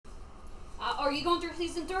Are you going through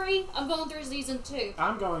season 3? I'm going through season 2.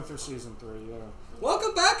 I'm going through season 3, yeah.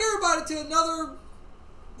 Welcome back, everybody, to another,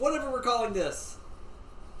 whatever we're calling this.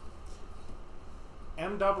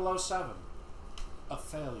 M07. A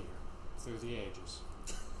failure through the ages.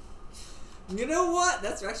 You know what?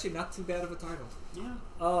 That's actually not too bad of a title.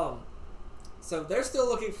 Yeah. So they're still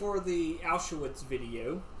looking for the Auschwitz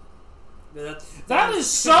video. That is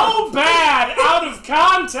so bad out of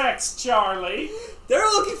context, Charlie. They're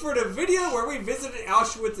looking for the video where we visited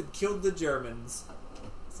Auschwitz and killed the Germans.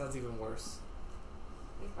 Sounds even worse.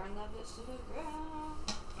 We burned that bitch to the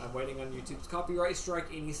ground. I'm waiting on YouTube's copyright strike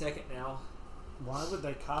any second now. Why would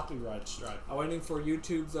they copyright strike? I'm waiting for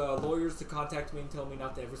YouTube's lawyers to contact me and tell me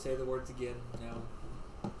not to ever say the words again.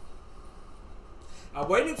 No. I'm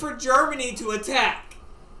waiting for Germany to attack.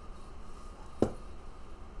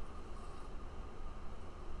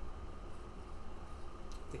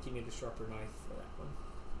 I think you need a sharper knife for that one.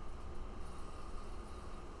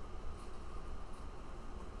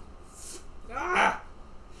 Ah!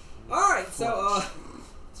 Alright, so,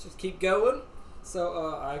 let's just keep going.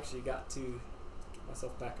 So, I actually got to get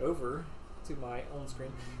myself back over to my own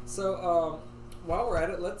screen. So, while we're at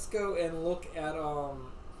it, let's go and look at, oh,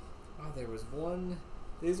 there was one.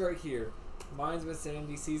 These right here. Mine's with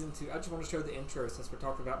Sandy, Season 2. I just want to show the intro since we're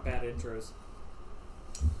talking about bad intros.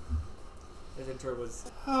 This intro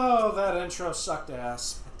was... Oh, that intro sucked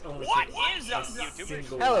ass. What is up, YouTube?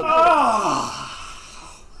 Hello,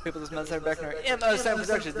 Oh. people. This is back in our M07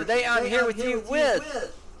 Productions. Today I'm here with you with...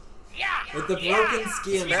 With the broken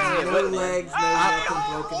skin. No legs, no nothing,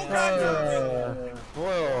 broken ass.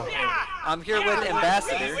 Whoa. I'm here with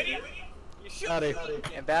Ambassador.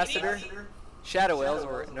 Ambassador, Shadow Whales,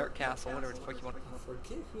 or Nerd Castle, whatever the fuck you want to call it.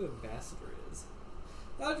 Forget who Ambassador is.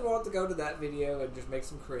 I just want to go to that video and just make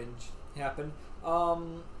some cringe happen.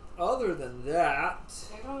 Other than that...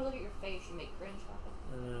 Every time I look at your face, you make cringe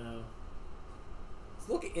happen. Let's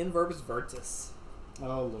look at Inverbus Virtus.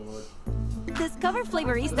 Oh, Lord. Discover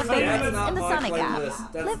flavors the favorites in the Sonic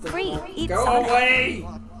app. Live free, eat Go Sonic. away!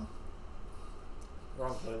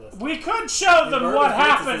 Wrong playlist. We could show them Inverbus what Virtus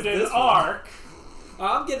happened is in this one. Ark.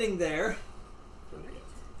 I'm getting there.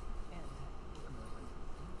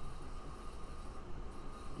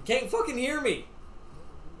 You can't fucking hear me.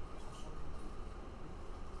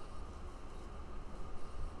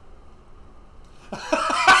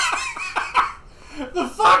 The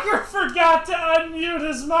fucker forgot to unmute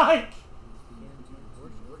his mic.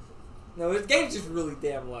 No, this game's just really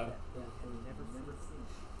damn low.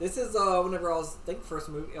 This is whenever I was first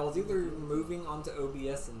moving. I was either moving onto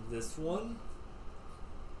OBS in this one,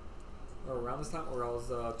 or around this time, or I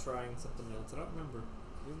was trying something else. I don't remember.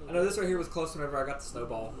 I know this right here was close whenever I got the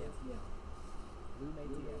snowball.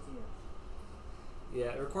 Yeah,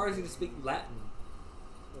 it requires you to speak Latin.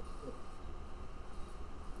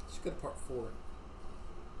 Should go to part 4.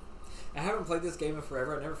 I haven't played this game in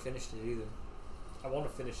forever. I never finished it either. I want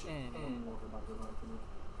to finish it.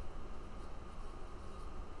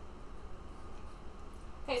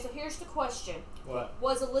 Okay, so here's the question. What?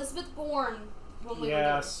 Was Elizabeth born when we were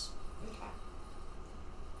Yes. there? Okay.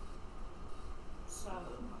 So,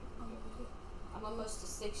 I'm almost to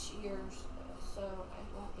 6 years, so it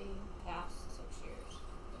won't be past 6 years.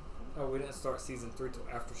 Oh, we didn't start season 3 till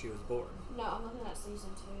after she was born. No, I'm looking at season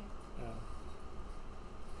 2. Oh.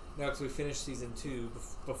 No, because we finished season 2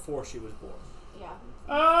 before she was born. Yeah.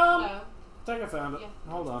 No. I think I found it.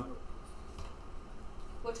 Yeah. Hold on.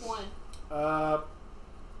 Which one?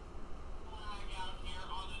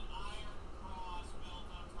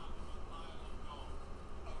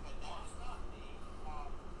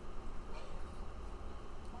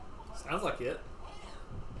 Sounds like it.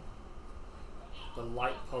 The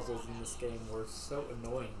light puzzles in this game were so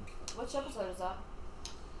annoying. Which episode is that?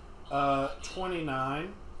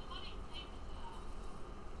 29.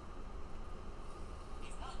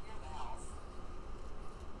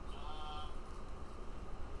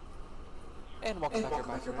 And welcome back,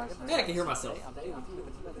 everybody. Yeah, I can hear myself. I'm here with you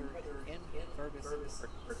with another Inverbus.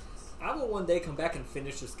 I will one day come back and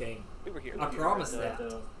finish this game. We were here. I promise that.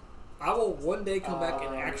 I will one day come back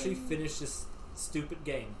and actually finish this stupid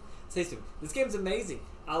game. Say to me, this game's amazing.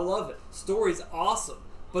 I love it. Story's awesome.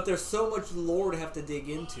 But there's so much lore to have to dig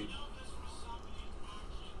into.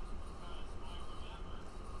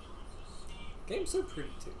 Game's so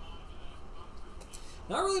pretty too.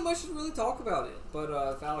 Not really much to really talk about it, but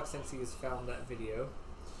if Alex thinks he has found that video.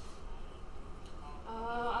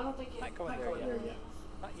 I don't think it. Not going there yet.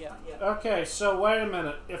 Not yet. Okay, so wait a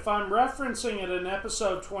minute. If I'm referencing it in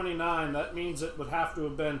episode 29, that means it would have to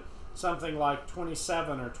have been something like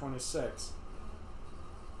 27 or 26.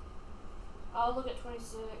 I'll look at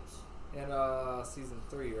 26. in season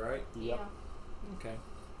 3, right? Yep. Yeah. Okay.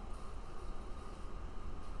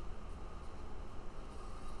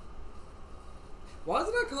 Why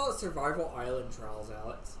did I call it Survival Island Trials,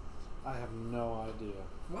 Alex? I have no idea.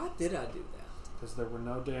 Why did I do that? Because there were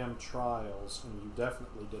no damn trials, and you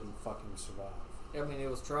definitely didn't fucking survive. I mean, it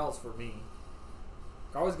was trials for me.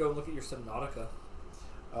 Always go look at your Subnautica.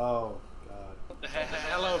 Oh, God.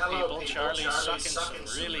 Hello, people. Charlie's sucking some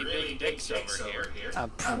really big dicks over here. I'm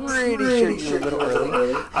pretty sure you're a little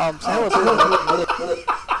early. So hello,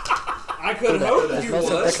 I could hope you would.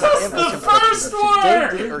 That's the first one!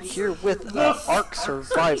 Today we are here with Ark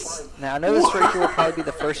Survival. Now I know this right here will probably be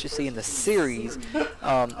the first you see in the series.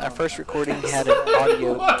 Our first recording had an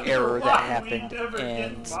audio error that happened,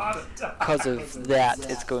 and because of that,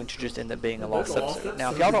 it's going to just end up being a lost episode.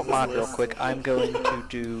 Now, if y'all don't mind, real quick, I'm going to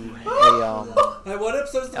do a Hey, what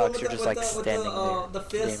episode's the Alex, one you're with just like standing there, the game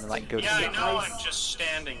fist? and like go to Yeah, I sleep. know. I'm just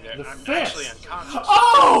standing there. The I'm fist. actually unconscious.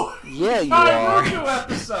 Oh! Yeah, you Naruto are.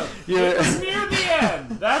 episode! Yeah. It was near the end,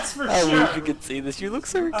 that's for I sure. wish you could see this. You look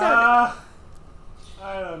so retarded.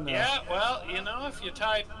 I don't know. Yeah, well, you know, if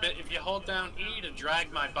you hold down E to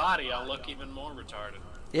drag my body, I'll look even more retarded.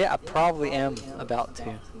 Yeah, I probably am about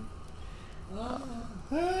to.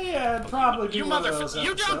 Yeah, it'd probably be You one of those motherfucker!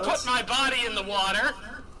 You don't episodes. put my body in the water.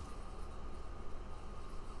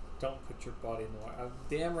 Don't put your body in the water. I'm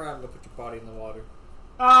damn right I'm gonna put your body in the water.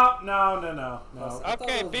 Oh, no. I thought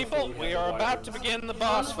Okay, it was people, before we you had are the about to wyverns. begin the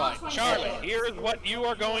boss fight. Charlie, here is what you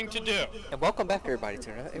are going to do. And welcome back, everybody,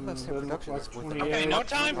 to another M07 Productions with the Okay, no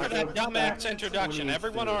time for that dumbass introduction.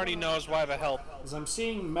 Everyone already knows why the hell. Because I'm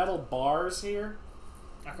seeing metal bars here.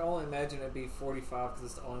 I can only imagine it'd be 45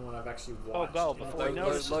 because it's the only one I've actually Oh, watched. go before he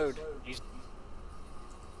notices. load.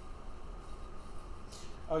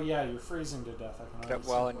 Oh, yeah, you're freezing to death. I can Put already up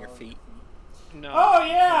well see. on your feet. No. Oh,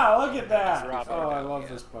 yeah, look at that. Drop it Oh, I down, love yeah.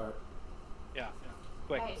 this part. Yeah.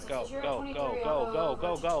 Quick, Alright, go, since you're go, 23, go, I'll go,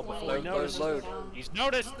 go, go, go, 20, before he notices. load. He's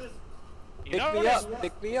noticed. He Pick me noticed. up.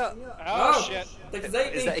 Pick me up. Oh, shit. Is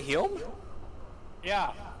Is that him?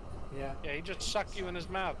 Yeah. Yeah. Yeah, he just sucked you in his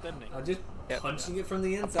mouth, didn't he? I'm just Yeah. punching it from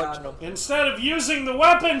the I'm inside. punching him. Instead of using the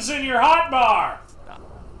weapons in your hotbar.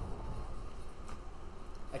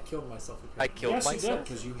 I killed myself. I killed Yes, you did, myself.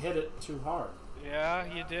 because you hit it too hard. Yeah,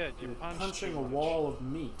 you did. You You're punched punching too a much. wall of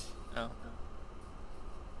meat. Oh.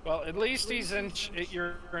 Well, at least he's in.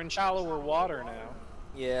 You're in shallower water now.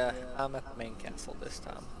 Yeah, I'm at the main castle this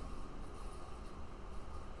time.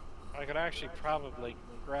 I could actually probably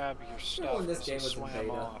grab your stuff when this as game you was in swam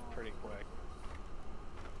beta. off pretty quick.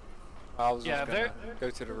 I was Yeah, just gonna go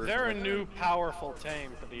to the roof. They're a new powerful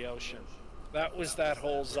tame for the ocean. That was that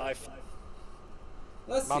whole Zyph.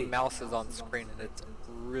 Let's My see. mouse is on screen and it's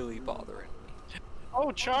really bothering me.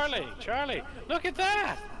 Oh, Charlie, look at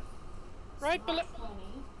that! Right below.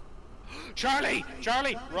 20.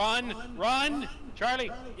 Charlie, run! Charlie,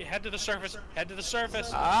 you head to the surface.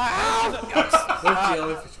 Ah!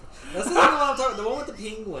 This is the one I'm talking. The one with the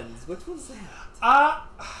penguins. Which one's that?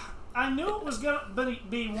 I knew it was gonna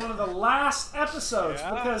be one of the last episodes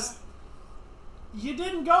Yeah. because you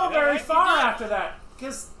didn't go You know very what? far You did. after that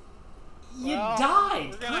because you Well,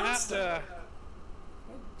 died We're gonna have constantly.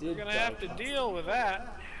 We're gonna have to deal with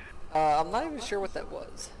that. I'm not even sure what that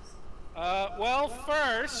was. Well,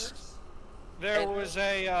 first there And- was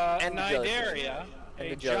a and the judge. Nidaria, And a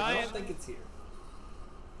the judge. I don't giant. think it's here.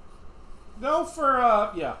 Go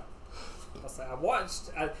for yeah. I'll say I watched.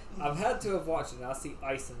 I've had to have watched it. And I see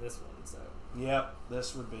ice in this one. So Yep,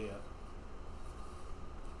 this would be it.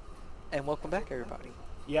 And welcome back, everybody.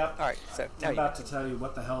 Yep. Alright, so now I'm you about to tell you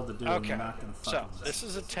what the hell to do, and Okay, you're not gonna so fucking this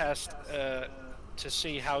is a test to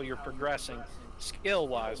see how you're progressing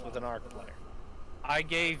skill-wise with an arc player. I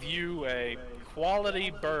gave you a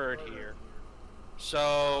quality bird here,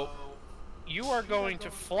 so you are going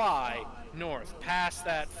to fly north past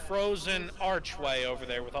that frozen archway over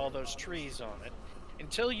there with all those trees on it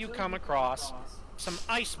until you come across some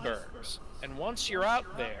icebergs. And once you're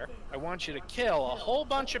out there, I want you to kill a whole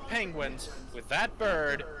bunch of penguins with that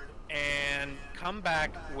bird and come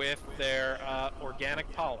back with their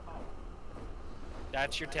organic polymer.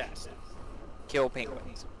 That's your test. kill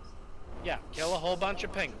penguins. Yeah, kill a whole bunch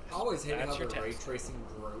of penguins. I always hated That's how your the ray test. tracing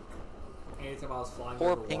broke. Anytime I was flying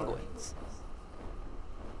Poor over water. penguins.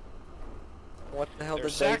 What the hell They're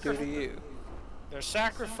did they do to you? Their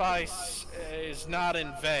sacrifice is not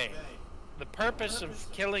in vain. The purpose of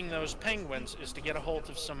killing those penguins is to get a hold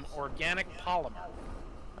of some organic polymer.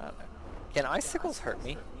 I don't know. Can icicles hurt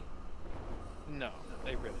me? No,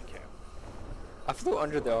 they really can't. I flew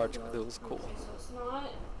under the arch because it was cool. Okay, so it's not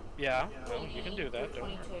Yeah, well, you can do that. Don't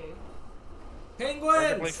worry. 22. Perfectly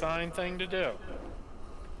Penguins! fine thing to do.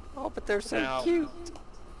 Oh, but they're so Now- cute.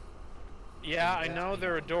 Yeah, I know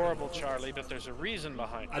they're adorable, Charlie, but there's a reason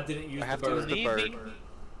behind it. I didn't use I have the to bird. use the bird.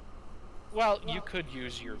 Well, you could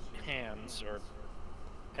use your hands or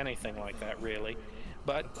anything like that, really.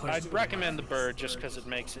 But Punch it I'd with recommend my the bird just because it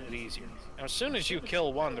makes it easier. Now, as soon as you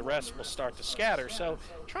kill one, the rest will start to scatter, so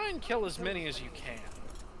try and kill as many as you can.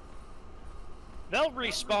 They'll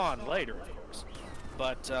respawn later, of course.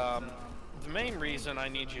 But the main reason I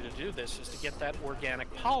need you to do this is to get that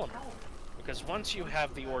organic polymer. Because once you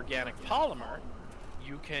have the organic polymer,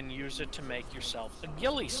 you can use it to make yourself a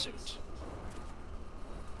ghillie suit.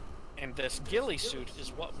 And this ghillie suit is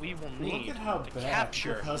what we will need Look at how to bad capture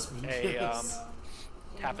your husband a is.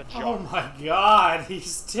 tapajar. Oh my god,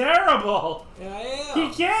 he's terrible! Yeah, I He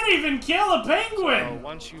am. can't even kill a So penguin!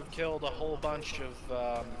 once you've killed a whole bunch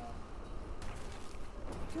of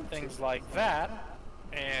things like that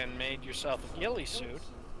and made yourself a ghillie suit,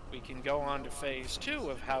 we can go on to phase 2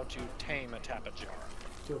 of how to tame a tapajar.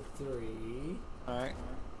 Killed 3. All right.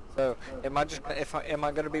 So, am I just am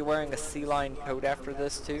I going to be wearing a sea lion coat after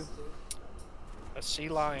this too? A sea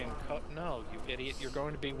lion coat? No, you idiot. You're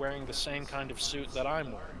going to be wearing the same kind of suit that I'm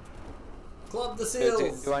wearing. Club the Do,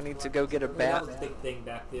 seals. do I need to go get a That bat? was a big thing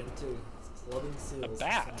back then too. Clubbing seals. A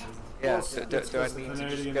bat? Yeah. Well, So it's do I 'cause the need to just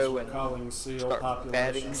Canadians go were and calling seal start population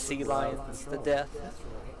batting sea lions to death? That's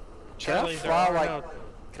right. Can I Charlie, there fly are like? no...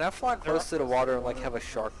 Can I fly close to the water and like have a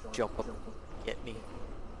shark jump up and get me?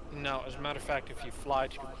 No, as a matter of fact, if you fly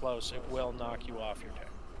too close, it will knock you off your tail.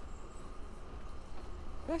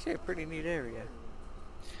 Actually, a pretty neat area.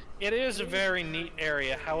 It is a very neat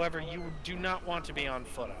area, however, you do not want to be on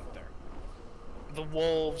foot out there. The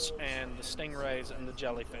wolves and the stingrays and the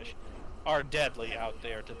jellyfish are deadly out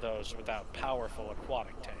there to those without powerful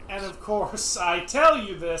aquatic tails. And of course, I tell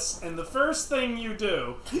you this, and the first thing you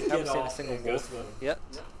do, I haven't Get seen a off single and go wolf swim. yet.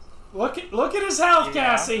 look at his health, Yeah,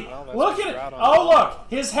 Cassie. well, that's Look what at you're it. out on. Oh look,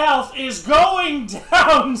 his health is going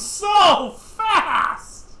down so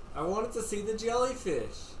fast. I wanted to see the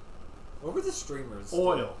jellyfish. What were the streamers?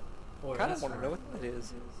 Oil. Oil, Kind of that's want to right. know what that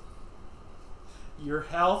is. Your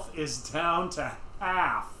health is down to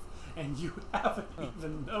half, and you haven't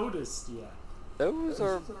even noticed yet. Those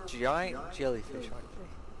are giant jellyfish, aren't they?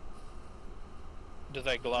 Do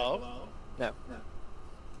they glow? No.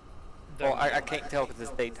 They're- Well, I can't tell because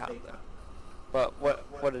it's daytime though. But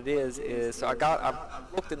what it is so I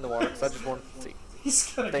looked in the water because I just wanted to see.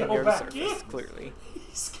 He's gonna Stay go near the back in. surface clearly.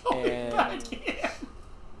 He's going And- back in.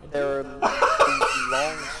 There are these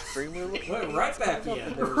long streamer looking. Went right back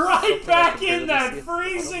in. There was Right something I back could in barely that see at the bottom,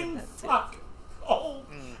 freezing and that's it. fuck cold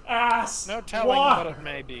ass No telling water. what it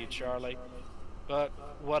may be, Charlie. But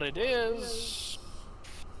what it is...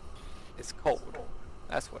 It's cold.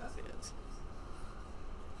 That's what it is.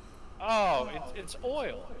 Oh, it's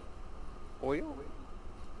oil. Oil?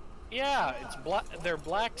 Yeah, it's black. They're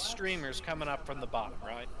black streamers coming up from the bottom,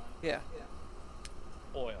 right? Yeah.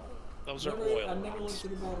 Oil. Those are Never, oil. I never went wells. to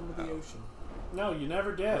the bottom of the ocean. No, you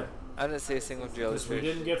never did. I didn't see a single Because we jellyfish.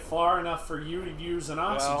 didn't get far enough for you to use an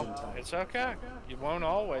oxygen Well, tank. it's okay. You won't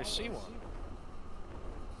always see one.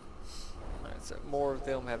 Alright, so more of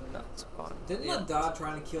them have nuts on. Didn't I die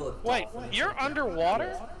trying to kill a Wait, dolphin? you're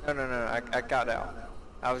underwater? No. I got out.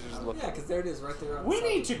 I was just looking. Yeah, because there it is right there. on the We side.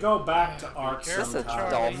 need to go back to Ark Careful, This is a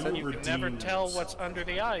sometime. dolphin. You We'll can never redeem tell this. what's under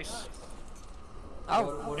the ice. Oh,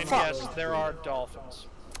 What And am I yes, supposed to there do? are dolphins.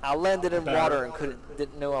 I landed in Better. water and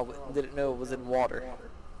didn't know it was in water.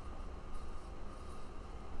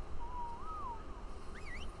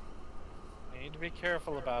 You need to be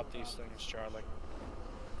careful about these things, Charlie.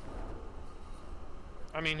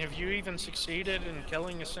 I mean, have you even succeeded in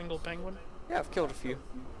killing a single penguin? Yeah, I've killed a few.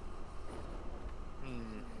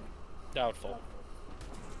 Doubtful.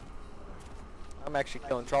 I'm actually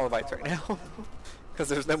killing trilobites right now because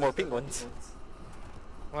there's no more penguins.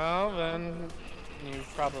 Well, then you've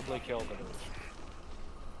probably killed them.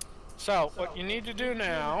 So, what you need to do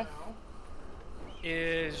now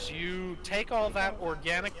is you take all that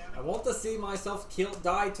organic... I want to see myself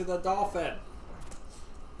die to the dolphin.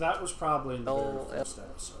 That was probably in the No, very first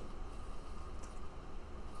episode.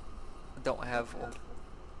 I don't have one.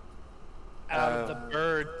 out of the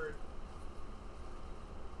bird.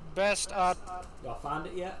 Best Y'all find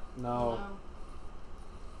it yet? No.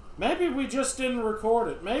 Maybe we just didn't record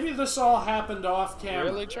it. Maybe this all happened off camera.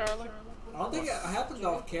 Really, Charlie? I don't think it happened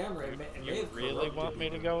off camera. It may You have really corrupted want me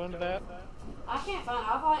to go into that? I can't find.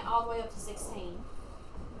 I went all the way up to 16.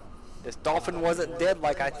 This dolphin wasn't dead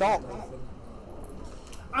like I thought.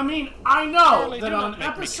 I mean, I know Charlie, that do on not make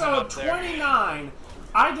me come episode up there. 29,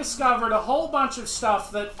 I discovered a whole bunch of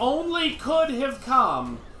stuff that only could have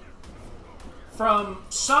come from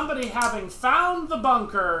somebody having found the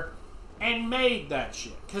bunker and made that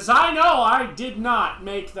shit. Because I know I did not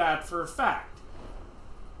make that for a fact.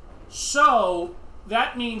 So,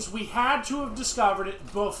 that means we had to have discovered it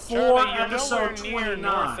before Charlie, you're episode nowhere near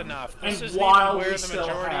north 29. enough. And This isn't while even where we the still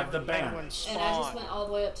majority have of the the banner. penguins And I just spawn. went all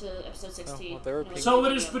the way up to episode 16. well, there were And it So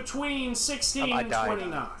was it is video. between 16 I and died.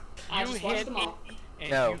 29. I You just watched hit them all.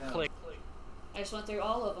 and No. you click. I just went through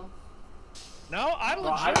all of them. No, I Well,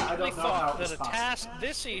 I legitimately don't know how thought it was that a possible. task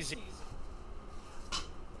this easy.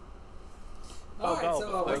 Alright, go, so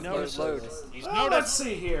before what's he the notices. load. He's Well, let's noticed.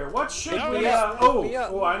 see here. What should Pick we... me up. oh, Pick me up.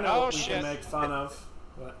 oh, I know Oh, what we shit. can make fun of.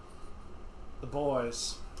 What? The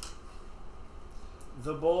boys.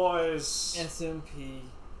 The boys. SMP.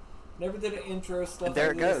 Never did an intro stuff. And there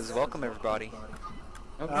like it this. goes. Welcome everybody.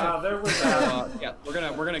 Okay. There we So, go. yeah,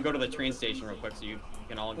 we're gonna go to the train station real quick so you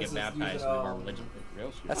can all This get is baptized using, in our religion.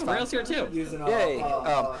 Rails. That's Oh, fine. Rails here too. Using, Yay!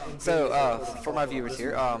 Infinity For my viewers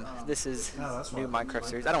here, this is Oh, that's new fine. Minecraft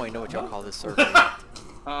series. I don't even know what y'all call this server.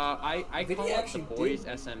 I Did call he it the actually boys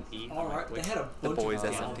did- SMP. Alright, they had a The bunch boys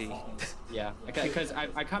of SMP. downfalls. Yeah, because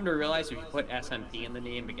I come to realize if you put SMP in the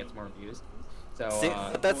name, it gets more views. So See,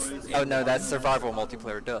 but that's oh no, that's survival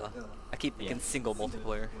multiplayer. Duh. I keep thinking Yeah. single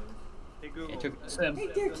multiplayer. it took. Hey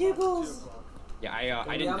there, Kibbles! Yeah, I Meow,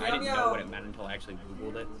 didn't meow, know meow. what it meant until I actually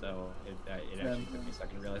Googled it. So it actually took me a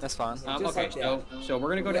second to realize. That's fine. Just Okay, like that. so we're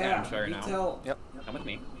gonna go to Yeah, Adamshire you now. tell Yep. Come with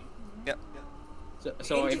me. Yep.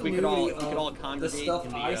 So if we could all Ingenuity of congregate the stuff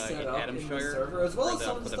in the I set up in the Adamshire server, as well as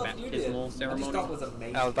some for the stuff you did. baptismal I just ceremony. thought was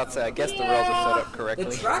amazing. I was about to say, I guess the rails are set up The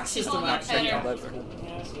correctly. track system Hold on, actually. Peter.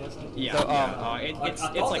 Yes, yes, I do. Yeah, So, it's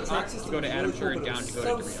I thought like the track to system go to was really Adamshire cool, and but it down was to go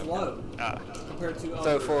so to Doreo. slow compared to So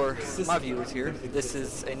other for systems my viewers here, that this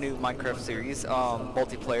is a new Minecraft series,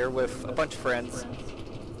 multiplayer with a bunch of friends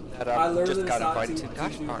that I I literally just got decided invited to.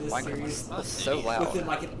 Gosh do darn, this Minecraft series is so within loud.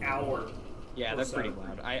 like an hour. Yeah, or that's so. pretty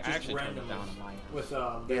loud. I Just actually turned it randomly. down on my. With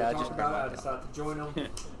they Yeah, I were just talking about it, I turned it decided to join them.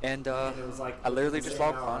 And And it was like I literally the just same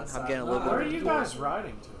logged hour, on. I I'm decided, getting a "Nah, little Where are bit. you guys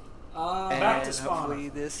riding to? And Back to spawn. hopefully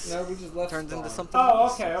this No, we just left. turns into spawn. something. Oh,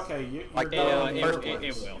 else. okay, okay. You're Like, going It first will.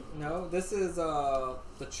 place. No, this is the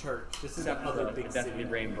church. This is another big city. Definitely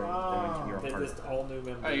rainbow Oh. into your They heart. just all new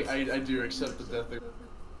members. I do accept the death.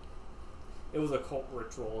 It was a cult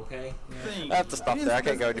ritual, okay? I have to stop there. I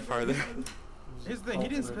can't go any farther. Here's the thing, he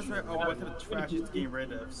didn't specify what type of trash he's getting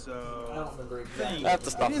rid of, I so... don't remember exactly. I have to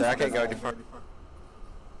stop there. I can't go any farther.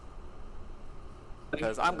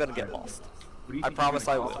 Because I'm gonna get lost. I promise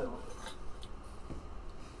I will.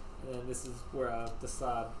 And this is where I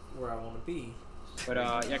decide where I want to be. But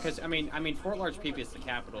yeah, because I mean, Fort Large PP is the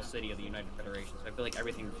capital city of the United Federation, so I feel like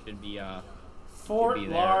everything should be Fort Should be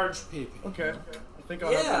there. Large PP. Okay. I think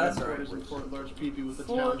I'll Yeah, have that's to right. headquarters in Fort Large PP with the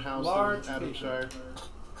Fort townhouse Large in Adamshire.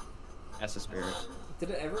 as a spirit.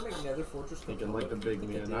 Did it ever make Nether Fortress? Thinking like the big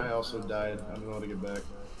man. I also died. I don't know how to get back.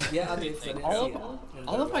 Yeah, I did. So I didn't All see of, it. And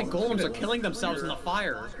all of my then- golems are killing themselves in the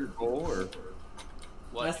fire. Your goal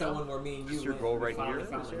or That's that one where me and you Is your went goal and right finally here?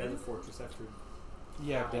 found the Nether Fortress after.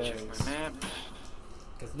 Yeah, days.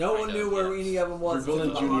 Because no one knew where any of them was. We're building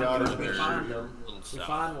until the genealogy Honda, we there. find them. We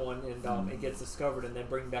find one and it gets discovered and then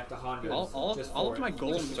bring back to Honda. All just of for my it, just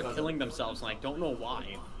golems are because killing of it. themselves, and I don't know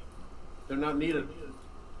why. they're not needed.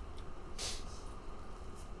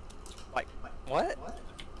 Like, what?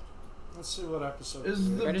 Let's see what episode. Is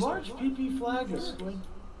we're the in. large PP flag a squid?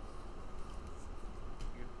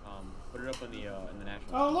 Put it up in the national.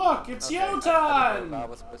 Oh look, it's Okay, I don't know if Yotan! I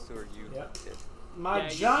was supposed to or you Yep. did. My Yeah, you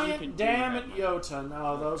giant can do damn that. it Yotan.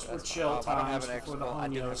 Oh, those were That's chill fine. I don't have times an before the extra- I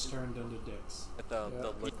do Honyos have- turned into dicks. With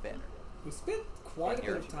the loot banner. We spent quite a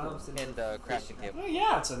bit of time since. And the crafting table. Oh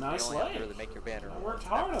yeah, it's a You nice only have to lake. really make your banner. I worked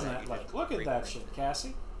hard on that lake. Look at that shit,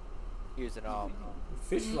 Cassie. Using We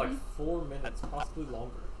fished for like 4 minutes, possibly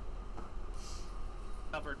longer.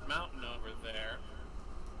 Covered mountain over there,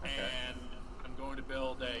 and I'm going to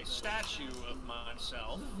build a statue of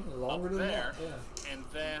myself Longer up than there, that, yeah. and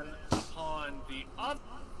then upon the other.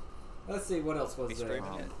 Let's see, what else be was there?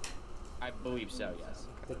 streaming it. I believe so. Yes.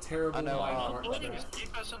 The terrible I know, Minecraft. Please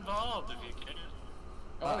keep us involved if you can.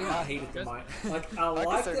 Oh, yeah. I hated the Good. mine. Like, I Like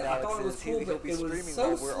liked I it, said, I Alex thought it was is cool, he'll but be it was streaming so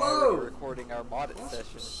while we're already slow. recording our modded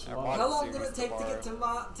session. Our How modded How long series did it take to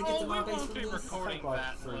tomorrow. get to my we base won't from be this? recording Like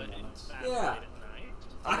that 3 late, minutes. that Yeah. late at night.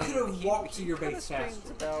 I could have He- walked to he your kinda base streams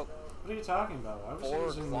faster. about What are you talking about? I was 4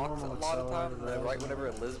 using o'clock normal a lot of accelerated times, rails. right whenever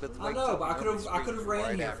Elizabeth I wakes know, up, but I he'll be could have ran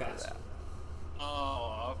streaming here right after faster. that.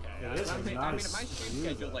 Oh, okay. It is I a mean, nice my stream view,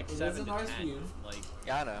 schedule like It is 7 a to nice 10. view. Like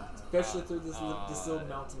Yeah, I know. Especially through this little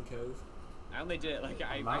mountain cove. I only did like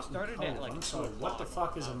I Mountain started cove. at like I'm sorry, 2 what the o'clock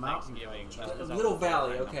fuck is a on mountain Thanksgiving, cove, just Chuck? 'cause A I little was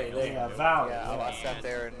valley, bored and okay, nothing there else you Yeah, to do. valley. Yeah, I Yeah. sat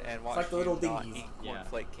there and watched like the little you not dinghies. eat Yeah.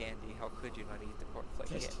 cornflake candy. How could you not eat the cornflake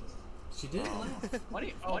candy? She did.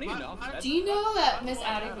 Funny enough. Do you know that Miss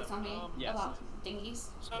Addie would tell me Yes. about dinghies?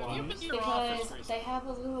 So you've been to your office Because they have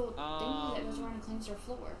a little dinghy that goes around and cleans their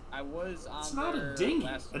floor. I was on It's not a there dinghy.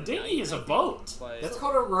 last A dinghy night, is a I think, boat. but, That's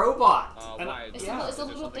called a robot. why? It's, Yeah. it's a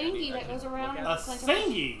little dinghy that goes around and A cleans their floor.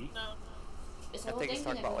 thingy? It's a I little think dinghy it's that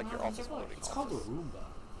talking about goes like around your and cleans office their floor. building. It's called a Roomba.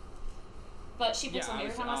 But she puts Yeah, on I every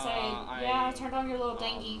was, time I say, yeah, I turned on your little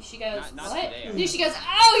dinghy. She goes, not what? today. And she goes,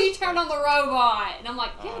 oh, you turned on the robot. And I'm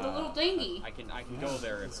like, yeah, the little dinghy. I can go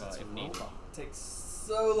there if needed. It takes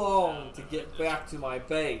so long to get back to my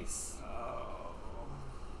base.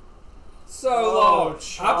 So long.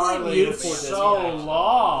 I blame you for this. So track.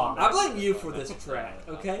 long. I blame you for this track.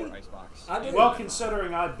 Okay. I did Well, it.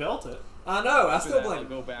 considering I built it. I know. I still I'll blame.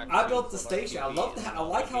 go back I to built the what station. I should love be, that. and I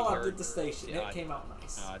like how I I'll did the station. yeah, It came out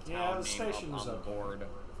nice. Yeah, town the name up station's on the okay. board.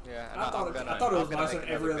 Yeah, I thought it was nicer than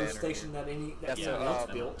every other station that Yeah, anyone so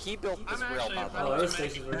else built. he built this I'm rail, actually by the Oh, way. those about to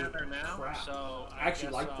make stations it are better now, crap. so I actually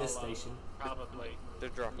guess like this I'll, station. Probably. They're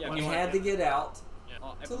dropping. Yeah, We you had to get out.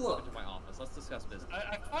 Oh, To everyone's look. come to my office. Let's discuss business.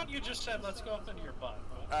 I thought you just said let's go up into your butt.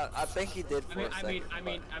 I think he did for a second.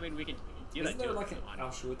 I mean, we can do Isn't that. there too, like an if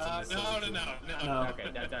you want. Auschwitz in this? No. Okay,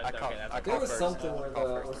 I that's call- okay. That's I There was first. something where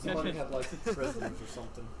Call where first. somebody had like prisoners or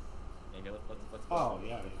something. Okay, let's Oh, yeah,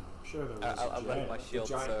 yeah. I'm sure there was I a let jail. my The shield,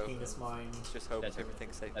 giant so penis mine. just hope That's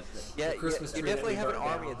everything's safe. That's it. Yeah, Christmas you tree that definitely we have an burned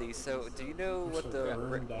army down. of these. So, do you know what Actually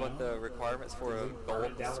burned what the requirements for a Burn golem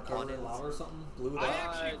it down, spawn covered in is? lava or something. Blew it I up.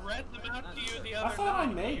 actually read them out to you the other I thought I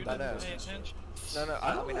night. made You that didn't business. pay attention. No,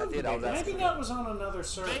 I I don't mean know I if did. you I was made that. Maybe asking. that was on another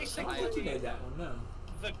server. I don't think you made that one. No.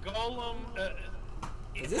 The golem.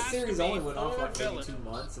 It This has series to be only went on for 4 like maybe 2 villagers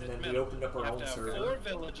months, and at then we minimum. opened up You our have own to have server 4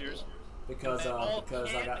 villagers. because and they all I got can't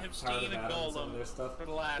tired have of seen a Adam and some of golem their stuff. for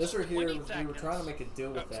the last This right here, 20 we were trying to make a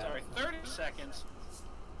deal with that. Sorry, 30 seconds.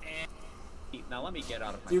 And Now let me get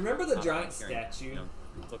out of my. Do you remember the I'm giant hearing, statue? you know,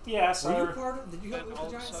 look- Yes, Were you sir. part of? Did you help And with the all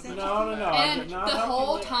of a giant sudden- statue? No, I And did the not help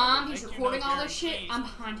whole you. time he's Make you recording no all this shit, guarantees I'm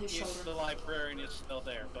behind his if shoulder. the librarian is still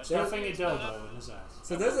there. But Stuffing a dildo in his ass.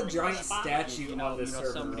 So there's a giant statue you know, on this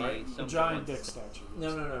server, somebody, right? A somebody giant wants- dick statue.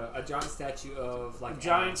 No. A giant statue of A like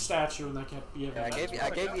giant Adam. statue, and they kept giving Yeah, I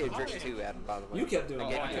it. gave you a drink too, Adam. By the way. You kept doing Oh,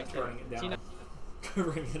 it. I You kept did. burning it See, down,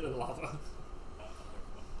 covering it in lava.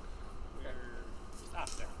 Stop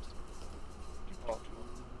there.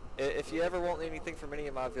 If you ever want anything from any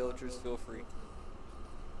of my villagers, feel free.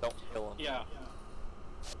 Don't kill them. Yeah.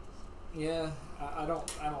 Yeah, I don't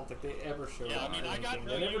think they ever showed Yeah, I up mean, or I got anything.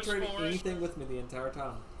 no They never use traded for it. anything with me the entire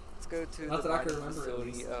time. Let's go to Not the that I can mining remember, at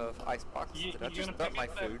facility least. of Icebox. You- Did I you just gonna dump pick my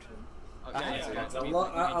up that- food? Oh, I yeah, had yeah, to. yeah, I let me- lo-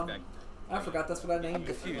 let me I- back. I forgot that's what I named it.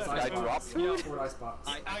 confused. Icebox. I dropped Ford food? Icebox.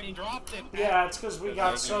 I dropped it. Yeah, it's because we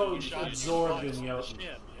got You so shot it absorbed twice. in Jotun.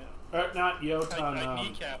 Shit, yeah. Not Jotun, I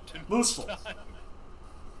kneecapped him. Boostful.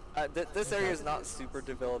 This area is not super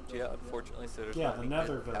developed yet, unfortunately, so there's Yeah, not the any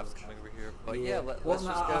Nether good paths village. coming over here. But yeah, Well, let's no,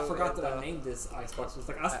 just go. I forgot and, that I named this Icebox. It's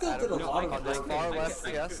like I I still don't did a know, lot of on this work. far I left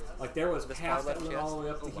get- chest. Like there was This paths far that left went all chest.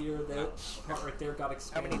 the way up to here. That part right there got How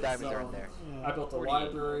expanded. many diamonds are in some. there? Yeah. I built a 48.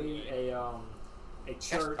 library, a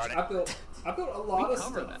church. darn it. I built a lot We of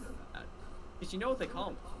cover stuff. that. Because you know what they call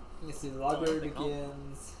me? You see, the library They call-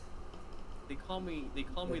 begins. They call me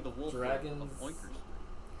the wolf Dragons. of oinkers.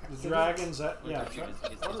 The dragons, that, yeah. Oinkers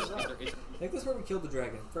is- I think that's where we killed the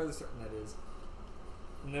dragon. Fairly certain that is.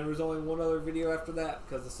 And there was only one other video after that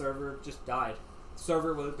because the server just died. The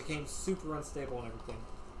server became super unstable and everything.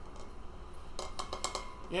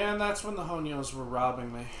 Yeah, and that's when the Honyos were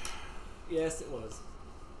robbing me. Yes, it was.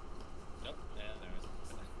 Yep. Yeah, there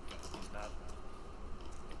was. He's not.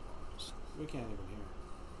 We can't even hear.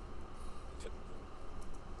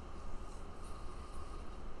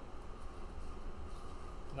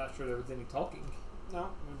 Not sure there was any talking. No,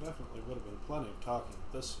 there definitely would have been plenty of talking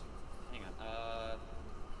at this. Hang on.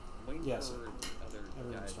 Waiting Yes. for the other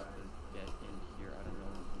Everyone's guys to fine. get in here. I don't know.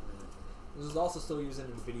 This was also still using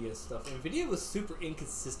NVIDIA stuff. NVIDIA was super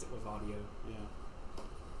inconsistent with audio. Yeah.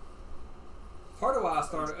 Part of why I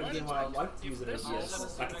started again why I like to use it as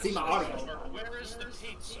yes. I can see my audio. Where is the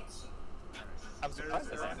pizza? I'm surprised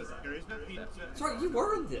that's happened. There is no pizza. That's right, you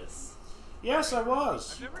were in this. Yes, I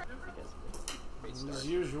was. I've never. As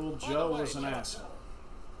usual, Joe was an asshole.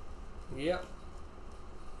 Yep.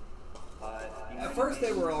 At first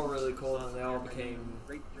they were all really cool and they all became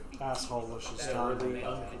Asshole-ish as yeah, time really went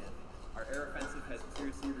on. uncool. Our air offensive has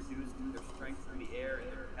seriously reduced their strength in the air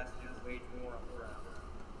and their capacity to wage war on the ground.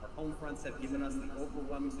 Our home fronts have given us the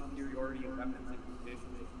overwhelming superiority of weapons and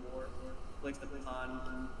conditions of war placed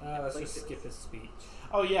upon. Let's just skip his speech.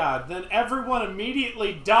 Oh yeah, then everyone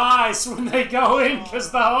immediately dies when they go in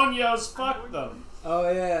because the Honyos fuck them.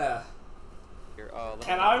 Oh yeah. Here, let me-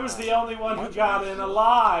 And I was the only one who got in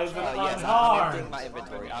alive and yes, I'm unharmed. emptying my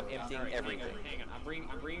inventory. I'm emptying everything. Hang on.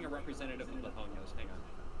 I'm bringing a representative of the Honyos. Hang on.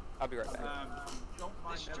 I'll be right back. Don't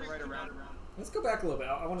mind that right around. Let's go back a little bit.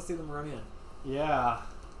 I want to see them run in. Yeah.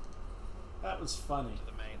 That was funny.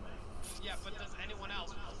 The main lane. Yeah, but does anyone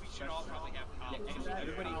else? We should all probably have copies. Yeah,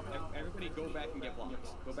 everybody go back and get blocks.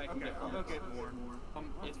 Go back and get blocks. I'll go get more.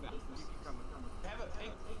 It's fast. Have a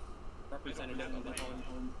Representative of the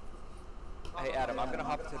Honyos. Hey, Adam, I'm gonna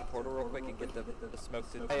hop into the portal real quick and get the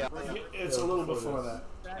smoke to. Hey, It's a little before that.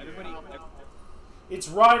 Everybody. It's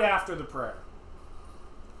right after the prayer.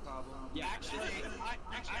 Yeah, Actually,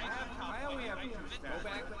 I only have two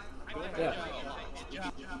Go back.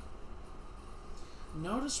 Yeah.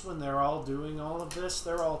 Notice when they're all doing all of this,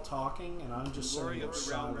 they're all talking, and I'm just Glory sitting of there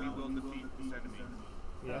the realm, we silent. will defeat this enemy.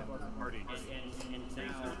 Yeah. Party. and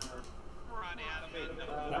now. Run out of it.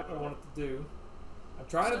 Not what I wanted to do. I'm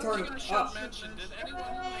trying to turn it up. Mention, did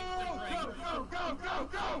anyone like to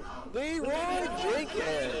drink? Leroy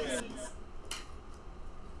Jenkins.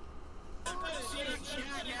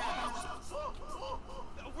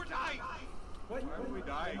 We're dying. What? Why would we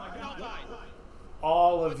die? We all died.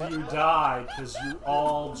 All of you died because you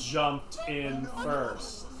all jumped in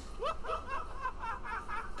first. Hey,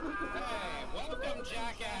 welcome,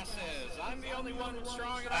 jackasses. I'm the only one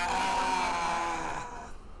strong enough.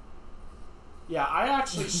 Yeah, I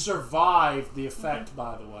actually survived the effect,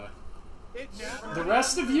 by the way. The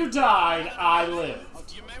rest of you died, I lived.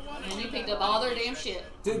 And you picked up all their damn shit.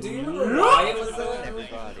 Do you remember why it was there?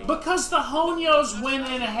 Everybody. Because the Honyos went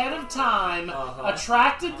in ahead of time,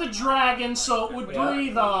 attracted the dragon so it would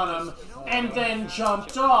breathe on them, and then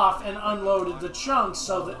jumped off and unloaded the chunks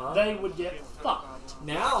so that they would get fucked.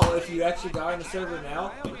 Now, if you actually die in the server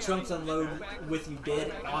now, the chunks unload with you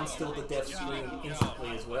dead on still the death screen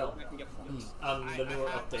instantly as well. On the newer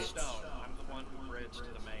updates. I'm the one who bridged to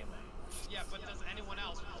the main lane. Yeah, but does anyone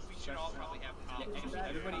else? We should all probably have copies.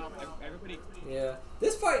 Everybody. Yeah.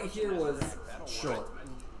 This fight here was Short.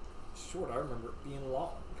 short. I remember it being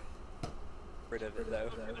long. Rid of it though.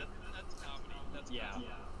 That's comedy. That's Yeah.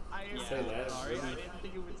 Say that. Sorry, I didn't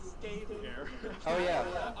think it would stay there. Oh yeah.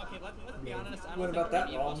 Okay, let's be honest. I What don't about think that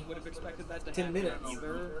any of us long? would have expected that to 10 happen minutes.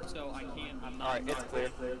 either. So I can't. I'm not. All right, it's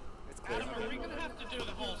clear. It's clear. Adam, are we gonna have to do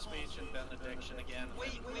the whole speech and benediction again?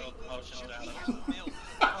 Wait, potions out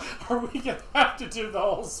of Are we gonna have to do the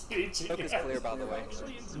whole speech Smoke is again? clear, by the way.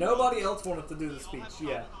 Nobody else wanted to do the speech.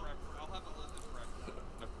 Yeah. I'll have a list of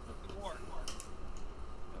war.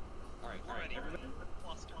 All right. Already. Everybody.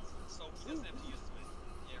 Cluster. So he doesn't have to use it.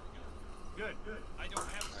 Yeah, we go. Good. I don't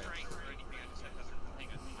have strength or anything. I just have to. Hang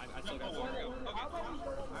on. I still got There we go.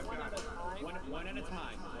 one at a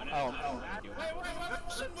time. One at Oh. a time. Wait,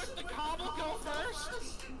 shouldn't with the cobble go first?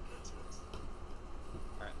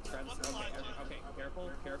 All right, Travis. Okay. Careful.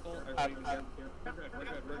 Everybody, be careful.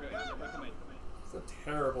 We're good. Come in. It's a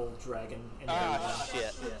terrible dragon. Ah,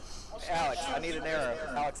 shit. Alex, I need an arrow.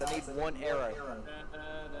 Alex, I need one arrow.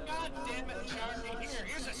 God damn it, Charlie.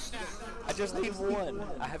 Here's a stack. I just need one.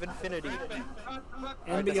 I have infinity.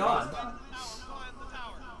 And beyond.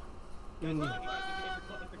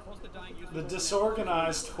 The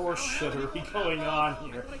disorganized horseshittery going on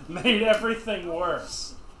here made everything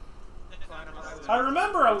worse. I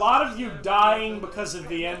remember a lot of you dying because of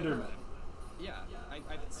the Enderman. Yeah.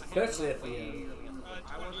 Especially at the end.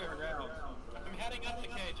 I'm heading up the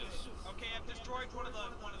cages. Okay, I've destroyed one of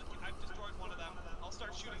them. I'll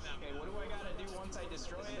start shooting them. Okay, what do I gotta do once I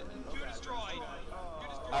destroy it? You destroy.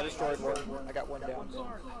 I destroyed one. I got one down.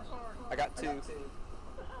 I got two.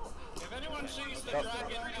 If anyone sees the dragon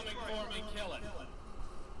coming for me, kill it.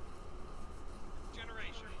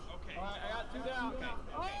 Generation. Okay. I got two down. Okay.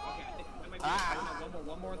 I think that might be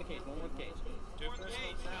one more in the cage. Two in the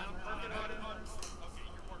cage. I'm working on it. Okay,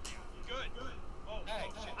 you're working on it. Good. Oh, Hey,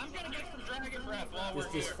 I'm gonna get some dragon breath while we're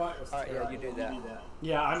This here. fight was Alright, yeah, terrible. you do that.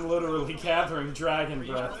 Yeah, I'm literally gathering dragon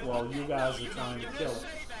breath while you guys are trying to kill it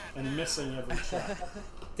and missing every shot.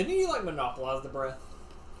 Didn't you like monopolize the breath?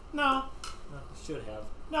 No, No, you should have.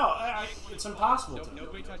 no, it's impossible to.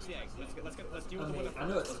 Nobody touch the eggs. Let's deal I with mean, the I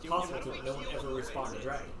know it's possible to, but no one ever respawned a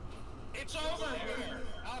dragon. It's over here.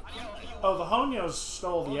 I'll kill it. Oh, the Honyos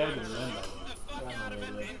stole the egg in the end. Get the fuck out of it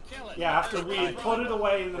and kill it. Yeah, after we had put it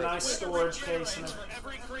away in the nice storage case and For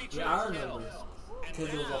every creature Yeah, I it remember. kills. Because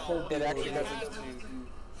there was a whole It big actually ordeal.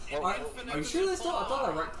 doesn't. Are you sure they still? I thought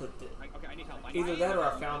I right clicked it. Okay, I need help. Either that or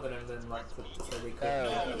I found it and then right clicked it so we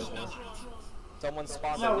couldn't. Someone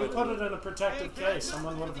spawned no, it we with put it in a protective case.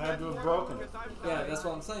 Someone would have had to have broken it. Yeah, that's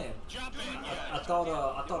what I'm saying. Jump in, I thought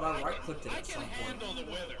I right clicked it at some point. handle the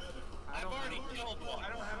wither. I've already killed one. I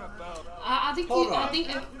don't have a bow. I think Hold you. on. I think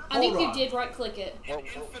Hold you on. did right click it.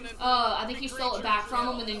 Infinite. I think you stole it back from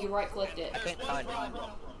him and then you right clicked it. I can't find it.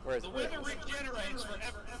 Where is The it? wither regenerates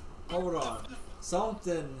forever. Hold on.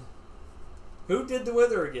 Something. Who did the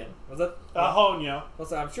wither again? Was that A Honyo.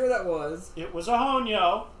 What's that? I'm sure that was It was a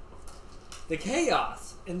Honyo. the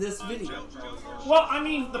chaos in this video. Well, I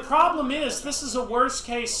mean, the problem is this is a worst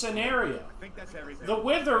case scenario. I think that's everything. The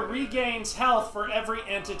wither regains health for every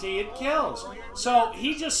entity it kills. So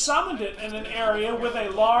he just summoned it in an area with a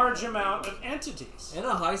large amount of entities. And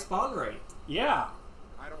a high spawn rate. Yeah.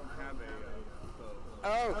 I don't have a bow.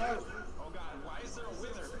 Oh, Oh god, why is there a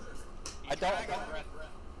wither? I don't.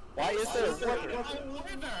 Why is there a wither?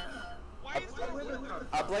 Why is there a wither?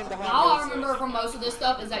 I blame the All I Honyo. remember from most of this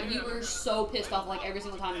stuff is that you were so pissed off like every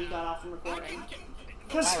single time you got off from recording.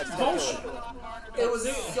 Because bullshit. It was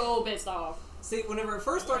So pissed off. See, whenever it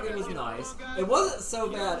first started, it was nice. It wasn't so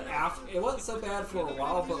bad after. It wasn't so bad for a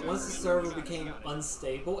while, but once the server became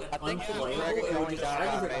unstable and unplayable, it would just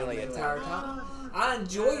aggravate me the entire time. I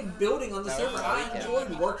enjoyed building on the server. I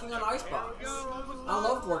enjoyed working on Icebox. I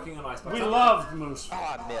loved working on Icebox. We loved Moose. Oh,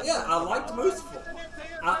 I missed. Yeah, I liked Mooseful.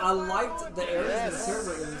 I liked the areas of the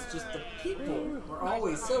server. It was just the people were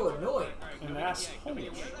always so annoying. And that's holy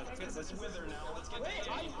shit.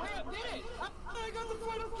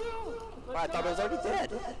 I thought it was already dead.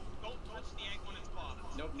 Don't touch the egg when it's bottom.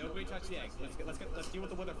 Nope, nobody touch the eggs. Let's deal with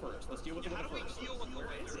the wither first. Let's deal with the wither first. Deal with the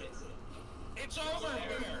wither. It's over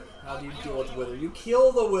here. How do you deal with the wither? You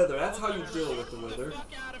kill the wither. That's how you deal with the wither.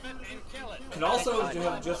 Fuck out of it and kill it. Could also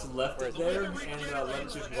have just left it there and let it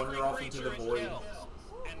just wander off into the void.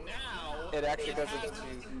 And now, It actually goes into.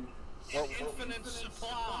 What, infinite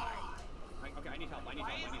supply. Okay, I need help. I need Why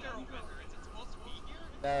help. is I need there a help. wither? Is it supposed to be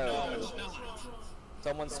here? no. It's not.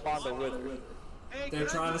 Someone spawned a wither. Hey, They're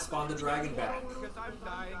trying to spawn the dragon back. because I'm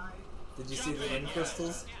dying. Did you see the end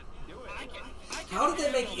crystals? I can How did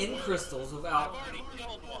they make end crystals without already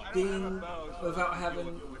killed one. being without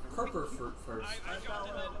having purple fruit first? I jumped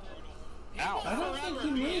in it. I don't think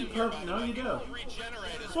you need purple. No, you do.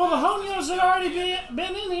 Regenerate. Well, the Honyos had already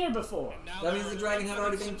been in here before. That means the dragon had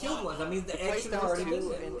already been killed once. That means the egg should have already been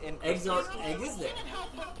there. Egg is there.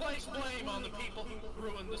 Help place blame on the people who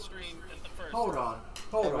ruined the stream in the first. Hold on. It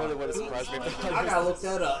Hold really on. would have surprised me. I gotta look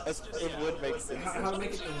that up. It would make sense. How to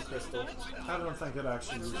make an end crystal? I don't think it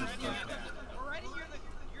actually uses purple. Already,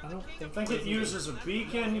 you're I don't I think it uses a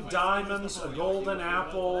beacon, diamonds, a golden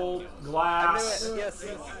apple, I glass. knew it. Yes.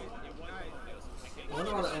 I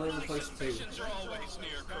wonder why they only replaced two. are always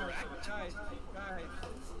near correct. Guys,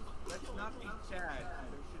 let's not be sad. There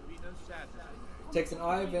should be no sadness. Takes an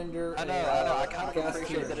eye vendor. I know. I kind of gas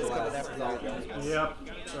appreciate that it's coming glass. after you. Yep.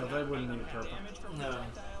 So they wouldn't need purple. No.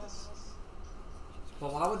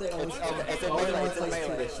 Well, why would they only? It's Why would they melee, only it's place two?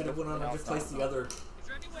 melee. They should have went on and replaced the other.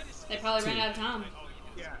 They probably ran out of time.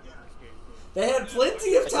 Yeah. They had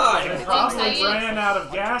plenty of They time. probably ran out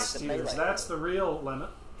of gas It's a tiers. melee. That's the real limit.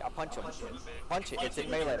 I'll punch him. Punch it. It's in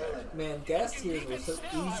melee. Man, gas tiers were so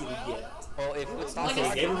easy to get. Well, if it's not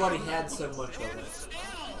Because everybody had so much of it.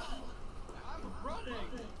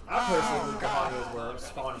 I personally think the Honyos were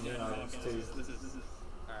spawning in items too.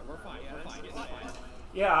 Alright, we're fine. We're fine.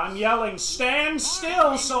 Yeah, I'm yelling, stand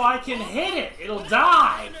still so I can hit it. It'll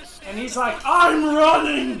die. And he's like, I'm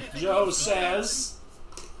running, Joe says.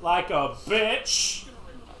 Like a bitch.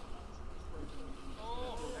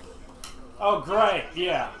 Oh, great,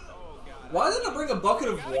 yeah. Why didn't I bring a bucket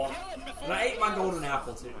of water? And I ate my golden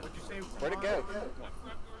apple too. Where'd it go? We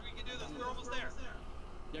can do this. We're almost there.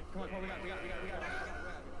 Yeah, come on, we got it.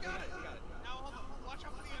 Now, hold on. Watch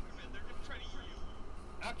out for the Endermen. They're gonna try to eat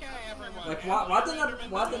you. Okay, everyone. Like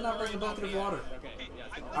why didn't I bring a bucket of water? Okay,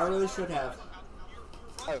 yeah. I really should have.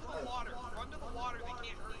 Run to the water. Run to the water. They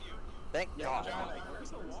can't hurt you. Thank God.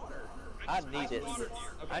 I need it.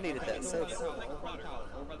 I needed that so bad. Over by the tower.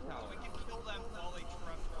 Over by the tower. We can kill them while they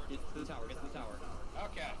run towards Get to the tower. Get to the tower.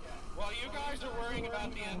 Okay. While you guys are worrying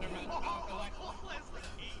about the Endermen, I'll collect. Oh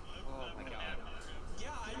my God. Yeah,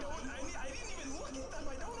 I didn't even look at them.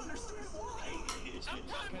 I don't understand why.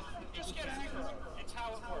 Sometimes you just get aggro. It's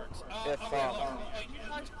how it works. If, Okay, look, while you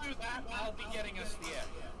guys do that, I'll be getting us the egg.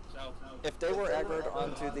 So, If they were aggroed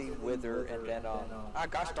onto the wither and then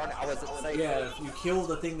gosh darn it, I wasn't safe. Yeah, if you kill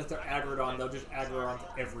the thing that they're aggroed on, they'll just aggro onto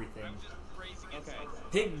everything. Okay.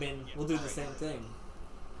 Pigmen will do the same thing.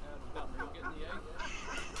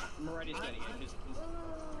 I'm already steady.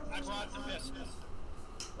 I brought the business.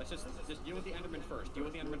 Let's just deal with the Enderman first. Deal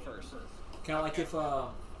with the Enderman first. Kind of like if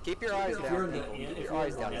Keep your eyes If down, you're in the- people. if Keep you're your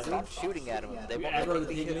eyes in the down. nether, Stop shooting at them. They you won't aggro let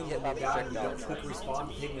the me pigmen hit and by you die, you projectiles. don't quick respawn,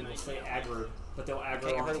 the pigmen will stay aggroed, but they'll Can't aggro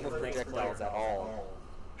hurt onto them the with next player. projectiles at all.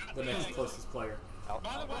 the next closest player. By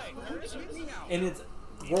the way, And it's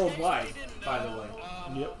worldwide, by the way.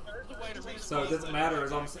 Yep. So it doesn't matter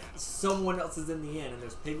as long as someone else is in the end, and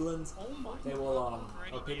there's piglins, they will,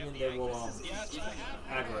 or pigmen, they will,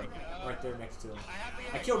 aggro right there next to him.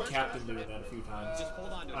 I killed Captain doing that a few times. Just hold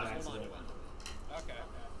on to it. On Just hold on to accident. it. Okay.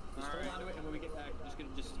 Just hold on to it, and when we get back,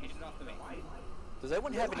 just hand it off to me. Does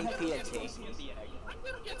anyone have any TNT?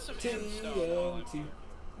 TNT.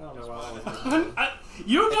 I don't know why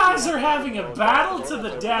You guys are having a battle to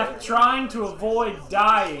the death trying to avoid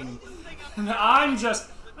dying. And I'm just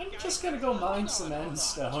gonna go mine some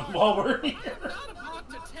endstone while we're here. You're not about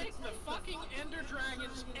to take the fucking Ender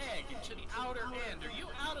Dragon's egg to the outer end. Are you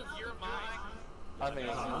out of your mind? I mean,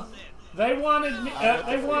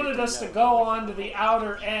 They wanted us to go on to the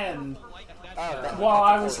outer end while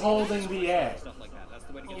I was holding the egg.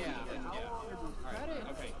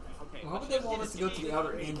 Why would they want us to go to the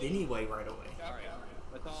outer end anyway right away?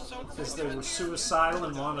 Because they were suicidal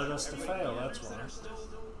and wanted us to fail, that's why.